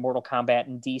Wars, or Mortal Kombat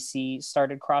and DC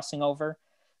started crossing over.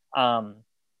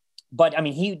 But I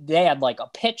mean, they had like a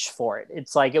pitch for it.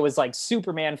 It's like, it was like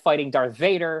Superman fighting Darth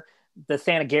Vader, the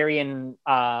Thanagarian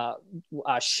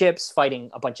ships fighting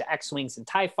a bunch of X-Wings and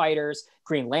TIE fighters.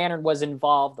 Green Lantern was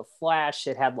involved, the Flash.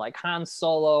 It had like Han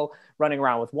Solo running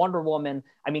around with Wonder Woman.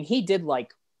 I mean, he did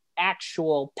like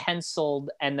actual penciled,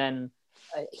 and then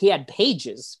he had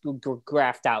pages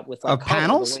graphed out with like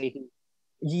panels.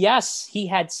 Yes, he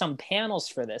had some panels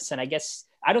for this. And I guess,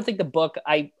 I don't think the book,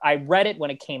 I read it when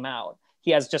it came out.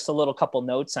 He has just a little couple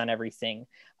notes on everything.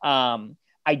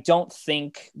 I don't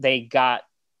think they got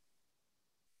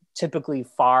typically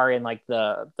far in like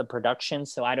the production.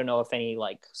 So I don't know if any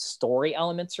like story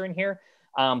elements are in here.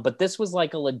 But this was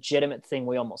like a legitimate thing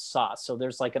we almost saw. So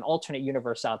there's like an alternate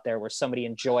universe out there where somebody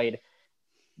enjoyed,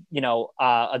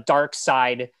 a dark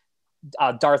side,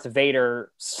 Darth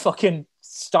Vader fucking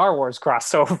Star Wars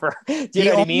crossover. Do you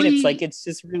know what I mean? It's like, it's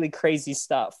just really crazy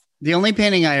stuff. The only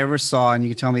painting I ever saw, and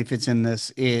you can tell me if it's in this,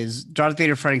 is Darth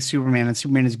Vader fighting Superman, and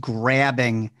Superman is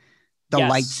grabbing the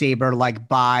lightsaber like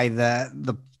by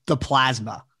the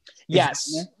plasma.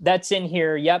 Yes, that's in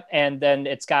here. Yep. And then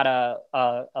it's got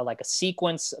a like a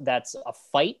sequence that's a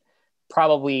fight.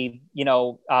 Probably,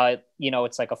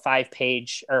 it's like a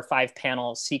 5-page or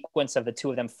 5-panel sequence of the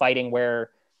two of them fighting, where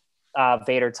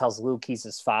Vader tells Luke he's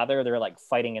his father. They're like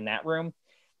fighting in that room.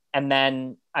 And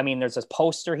then, I mean, there's this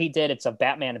poster he did. It's a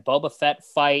Batman and Boba Fett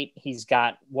fight. He's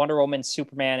got Wonder Woman,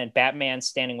 Superman, and Batman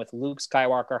standing with Luke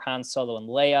Skywalker, Han Solo, and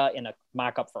Leia in a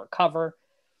mock-up for a cover.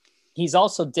 He's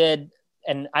also did,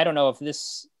 and I don't know if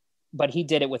this, but he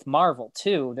did it with Marvel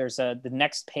too. The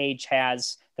next page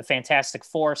has the Fantastic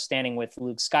Four standing with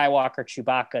Luke Skywalker,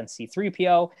 Chewbacca, and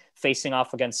C-3PO facing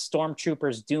off against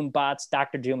Stormtroopers, Doombots,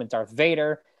 Doctor Doom, and Darth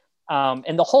Vader.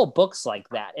 And the whole book's like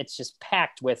that. It's just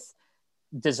packed with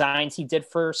designs he did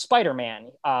for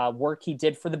Spider-Man, work he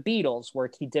did for the Beatles,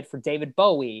 work he did for David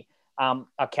Bowie,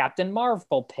 a Captain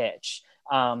Marvel pitch,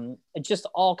 just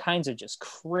all kinds of just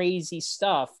crazy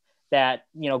stuff that,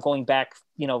 going back,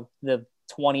 the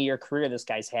 20-year career this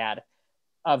guy's had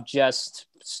of just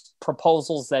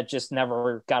proposals that just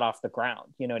never got off the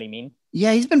ground. You know what I mean?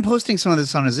 Yeah, he's been posting some of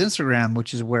this on his Instagram,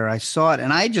 which is where I saw it.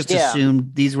 And I just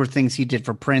assumed these were things he did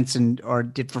for prints or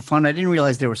did for fun. I didn't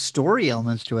realize there were story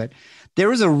elements to it. There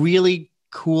was a really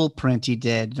cool print he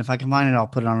did. And if I can find it, I'll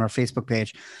put it on our Facebook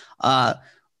page.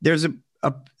 There's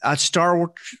a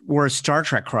Star Wars Star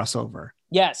Trek crossover.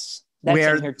 Yes, that's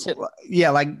in here too. Yeah,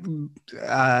 like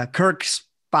Kirk,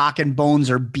 Spock, and Bones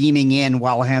are beaming in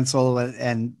while Han Solo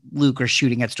and Luke are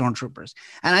shooting at stormtroopers.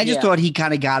 And I just thought he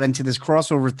kind of got into this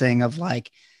crossover thing of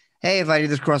like, hey, if I do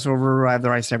this crossover, I have the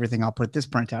rights to everything, I'll put this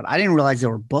print out. I didn't realize there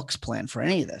were books planned for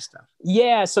any of this stuff.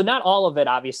 Yeah, so not all of it,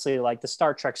 obviously. Like the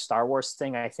Star Trek Star Wars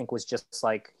thing, I think was just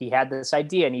like he had this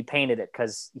idea and he painted it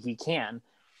because he can.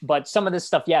 But some of this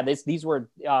stuff, these were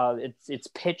it's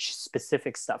pitch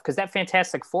specific stuff, because that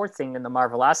Fantastic Four thing in the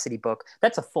Marvelocity book,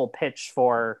 that's a full pitch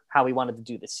for how he wanted to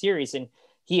do the series, and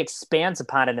he expands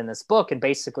upon it in this book and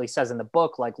basically says in the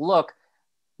book, like, look,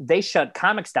 they shut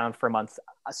comics down for a month,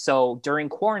 so during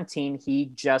quarantine he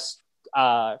just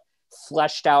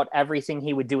fleshed out everything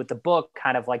he would do with the book,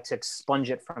 kind of like to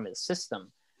expunge it from his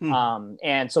system.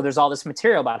 And so there's all this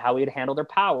material about how he'd handle their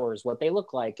powers, what they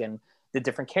look like, and the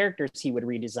different characters he would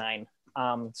redesign.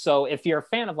 So if you're a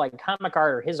fan of like comic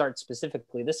art or his art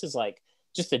specifically, this is like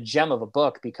just a gem of a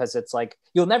book, because it's like,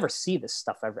 you'll never see this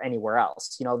stuff ever anywhere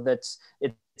else.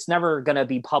 It's never going to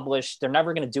be published. They're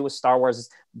never going to do a Star Wars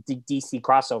DC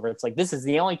crossover. It's like, this is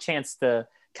the only chance to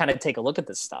kind of take a look at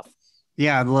this stuff.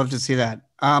 Yeah, I'd love to see that.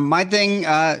 My thing,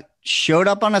 showed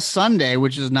up on a Sunday,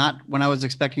 which is not when I was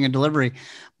expecting a delivery.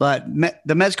 But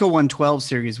the Mezco 112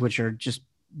 series, which are just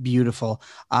beautiful.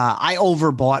 I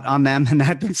overbought on them, and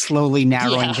I've been slowly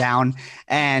narrowing down.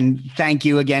 And thank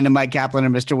you again to Mike Kaplan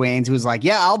and Mr. Waynes, who was like,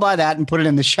 yeah, I'll buy that and put it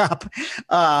in the shop.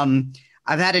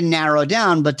 I've had to narrow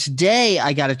down, but today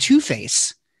I got a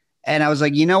Two-Face, and I was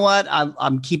like, you know what?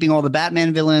 I'm keeping all the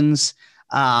Batman villains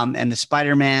and the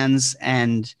Spider-Mans,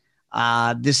 and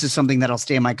this is something that'll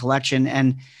stay in my collection.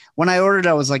 And when I ordered,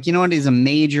 I was like, you know what? He's a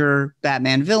major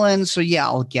Batman villain, so yeah,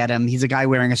 I'll get him. He's a guy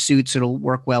wearing a suit, so it'll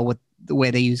work well with the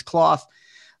way they use cloth.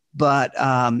 But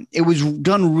it was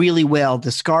done really well.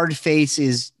 The scarred face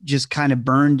is just kind of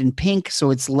burned in pink, so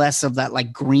it's less of that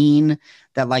like green,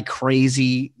 that like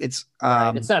crazy. It's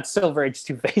it's not Silver Age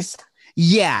Two-Face.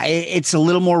 Yeah, it's a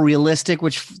little more realistic,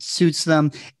 which suits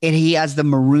them. And he has the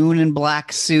maroon and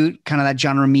black suit, kind of that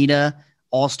John Romita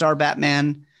All-Star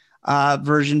Batman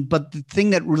version. But the thing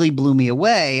that really blew me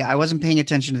away, I wasn't paying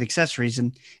attention to the accessories,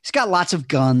 and he's got lots of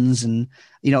guns and,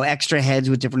 you know, extra heads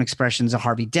with different expressions, a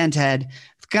Harvey Dent head,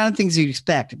 the kind of things you'd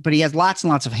expect. But he has lots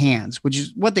and lots of hands, which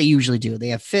is what they usually do. They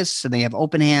have fists, and they have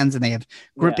open hands, and they have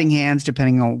gripping hands,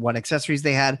 depending on what accessories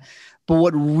they had. But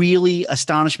what really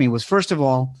astonished me was, first of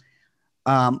all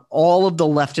of the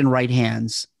left and right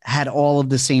hands had all of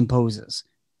the same poses,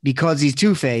 because he's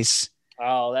Two-Face.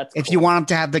 Oh, that's if cool. You want him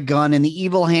to have the gun in the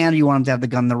evil hand, you want him to have the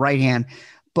gun in the right hand.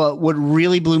 But what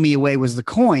really blew me away was the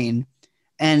coin.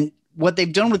 And what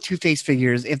they've done with Two-Face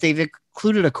figures, if they've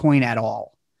included a coin at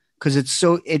all, because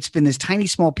it's been this tiny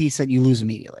small piece that you lose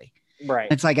immediately.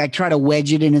 Right. It's like I try to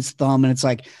wedge it in his thumb, and it's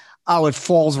like, oh, it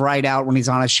falls right out when he's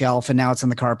on a shelf, and now it's on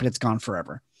the carpet. It's gone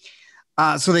forever.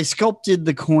 So they sculpted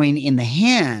the coin in the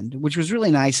hand, which was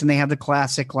really nice. And they have the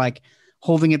classic, like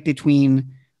holding it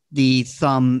between the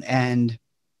thumb and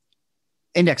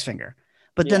index finger.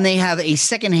 But then they have a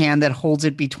second hand that holds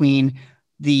it between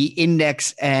the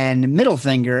index and middle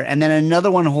finger, and then another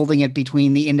one holding it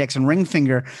between the index and ring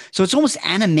finger. So it's almost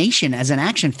animation as an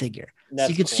action figure. So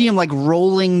you could see him like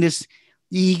rolling this.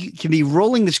 He can be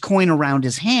rolling this coin around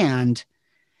his hand.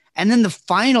 And then the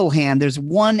final hand, there's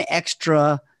one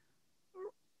extra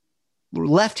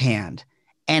left hand,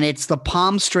 and it's the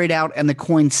palm straight out and the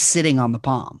coin sitting on the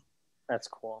palm. That's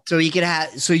cool. So you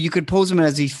could pose him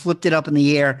as he flipped it up in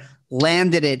the air,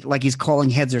 landed it like he's calling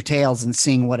heads or tails and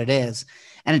seeing what it is.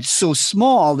 And it's so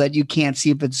small that you can't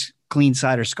see if it's clean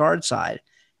side or scarred side.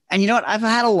 And you know what? I've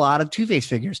had a lot of Two-Face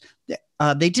figures.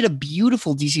 They did a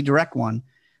beautiful DC Direct one,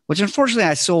 which unfortunately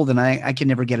I sold, and I can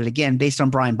never get it again, based on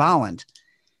Brian Bolland.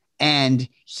 And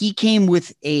he came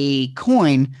with a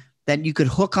coin that you could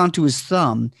hook onto his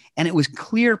thumb, and it was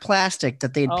clear plastic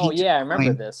that they had painted. Oh yeah, I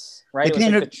remember this. Right, it was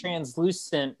like a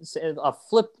translucent, a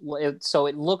flip, so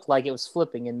it looked like it was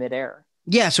flipping in midair.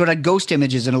 Yeah, so it had ghost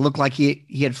images, and it looked like he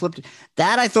had flipped it.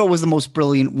 That I thought was the most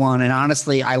brilliant one, and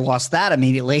honestly, I lost that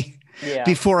immediately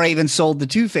before I even sold the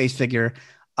Two-Face figure.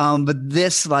 But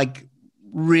this like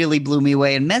really blew me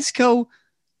away, and Mezco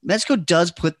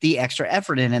does put the extra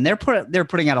effort in, and they're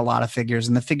putting out a lot of figures,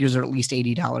 and the figures are at least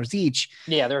 $80 each.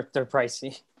 Yeah, they're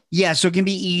pricey. Yeah, so it can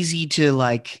be easy to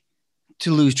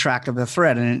lose track of the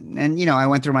thread. And you know, I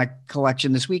went through my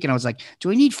collection this week, and I was like, do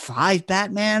I need 5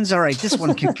 Batmans? All right, this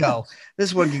one could go.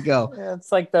 This one could go. Yeah,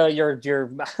 it's like your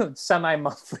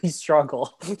semi-monthly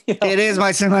struggle. You know? It is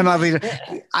my semi-monthly.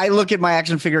 I look at my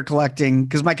action figure collecting,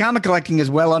 because my comic collecting is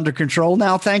well under control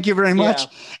now. Thank you very much.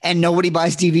 Yeah. And nobody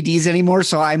buys DVDs anymore,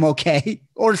 so I'm okay.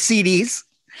 Or CDs.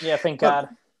 Yeah, thank God.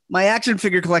 My action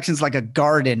figure collection is like a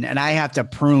garden, and I have to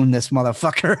prune this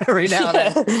motherfucker every now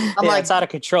and then. I'm like, it's out of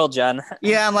control, John.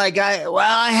 Yeah, I'm like,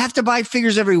 I have to buy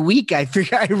figures every week. I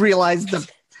realized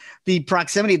the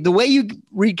proximity. The way you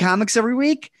read comics every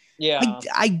week,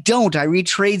 I don't. I read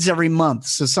trades every month.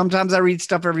 So sometimes I read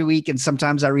stuff every week, and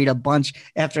sometimes I read a bunch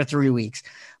after 3 weeks.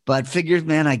 But figures,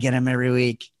 man, I get them every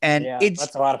week, and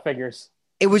that's a lot of figures.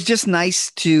 It was just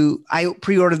nice I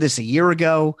pre-ordered this a year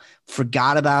ago,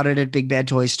 forgot about it at Big Bad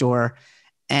Toy Store,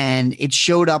 and it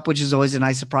showed up, which is always a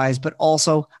nice surprise. But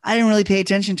also, I didn't really pay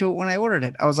attention to it when I ordered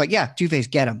it. I was like, yeah, Two-Face,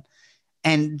 get him.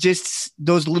 And just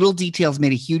those little details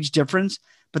made a huge difference,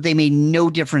 but they made no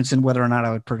difference in whether or not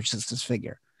I would purchase this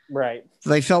figure. Right.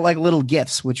 So they felt like little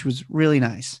gifts, which was really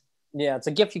nice. Yeah, it's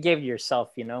a gift you gave to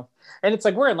yourself, you know? And it's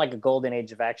like we're in like a golden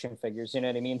age of action figures, you know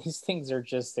what I mean? These things are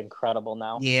just incredible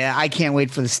now. Yeah, I can't wait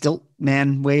for the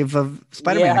Stiltman wave of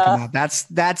Spider-Man to come out.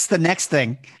 That's the next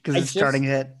thing, because it's starting to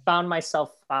hit. Found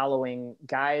myself following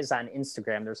guys on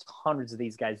Instagram. There's hundreds of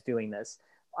these guys doing this,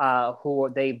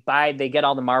 who they get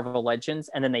all the Marvel Legends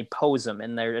and then they pose them,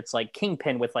 and it's like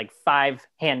Kingpin with like 5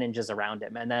 hand ninjas around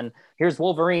him, and then here's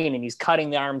Wolverine and he's cutting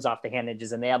the arms off the hand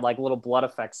ninjas, and they have like little blood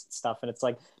effects and stuff, and it's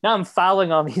like now I'm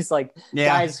following all these like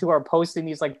guys who are posting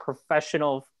these like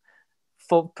professional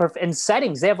in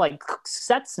settings. They have like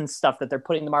sets and stuff that they're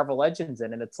putting the Marvel Legends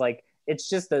in, and it's like it's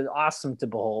just awesome to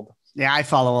behold. Yeah, I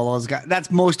follow all those guys. That's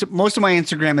most of my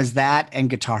Instagram is that and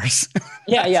guitars.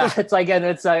 yeah. It's like, and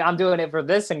it's like I'm doing it for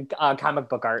this and comic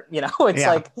book art. You know, it's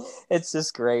like it's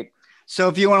just great. So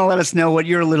if you want to let us know what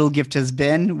your little gift has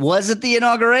been, was it the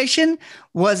inauguration?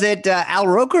 Was it Al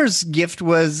Roker's gift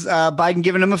was Biden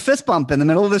giving him a fist bump in the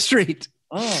middle of the street?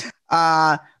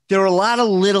 There were a lot of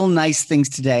little nice things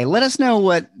today. Let us know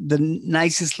what the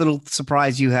nicest little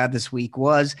surprise you had this week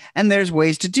was. And there's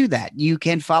ways to do that. You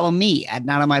can follow me at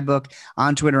Not On My Book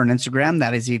on Twitter and Instagram.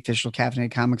 That is the official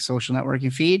Caffeinated Comics social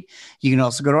networking feed. You can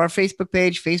also go to our Facebook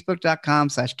page,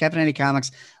 facebook.com/Caffeinated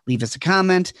Comics. Leave us a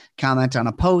comment on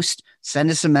a post,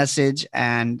 send us a message.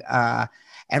 And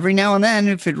every now and then,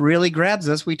 if it really grabs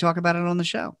us, we talk about it on the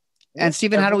show. And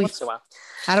Stephen, how do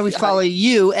we follow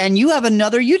you? And you have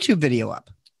another YouTube video up.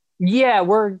 Yeah,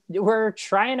 we're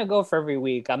trying to go for every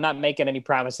week. I'm not making any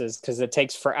promises because it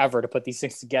takes forever to put these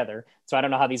things together. So I don't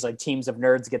know how these like teams of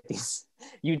nerds get these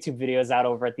YouTube videos out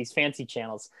over at these fancy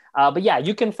channels. But yeah,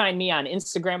 you can find me on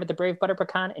Instagram at The Brave Butter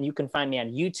Pecan, and you can find me on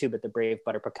YouTube at The Brave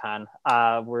Butter Pecan.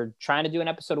 We're trying to do an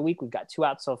episode a week. We've got 2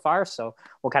 out so far, so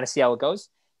we'll kind of see how it goes.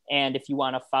 And if you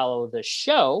want to follow the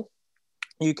show,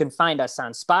 you can find us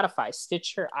on Spotify,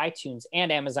 Stitcher, iTunes,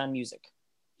 and Amazon Music.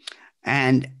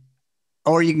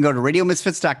 Or you can go to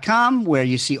radiomisfits.com where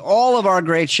you see all of our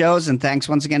great shows. And thanks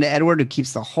once again to Edward, who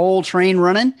keeps the whole train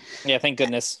running. Yeah, thank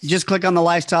goodness. Just click on the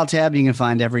lifestyle tab. You can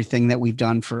find everything that we've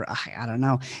done for, I don't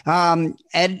know.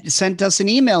 Ed sent us an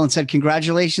email and said,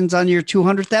 congratulations on your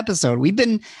 200th episode. We've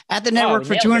been at the network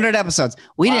for 200 episodes.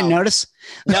 We didn't notice.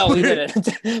 No, we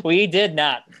didn't. We did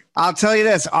not. I'll tell you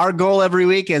this. Our goal every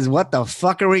week is what the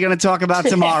fuck are we going to talk about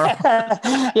tomorrow?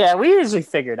 Yeah, we usually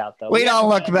figure it out, though. We don't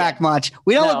look back much.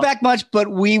 We don't look back much, but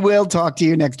we will talk to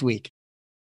you next week.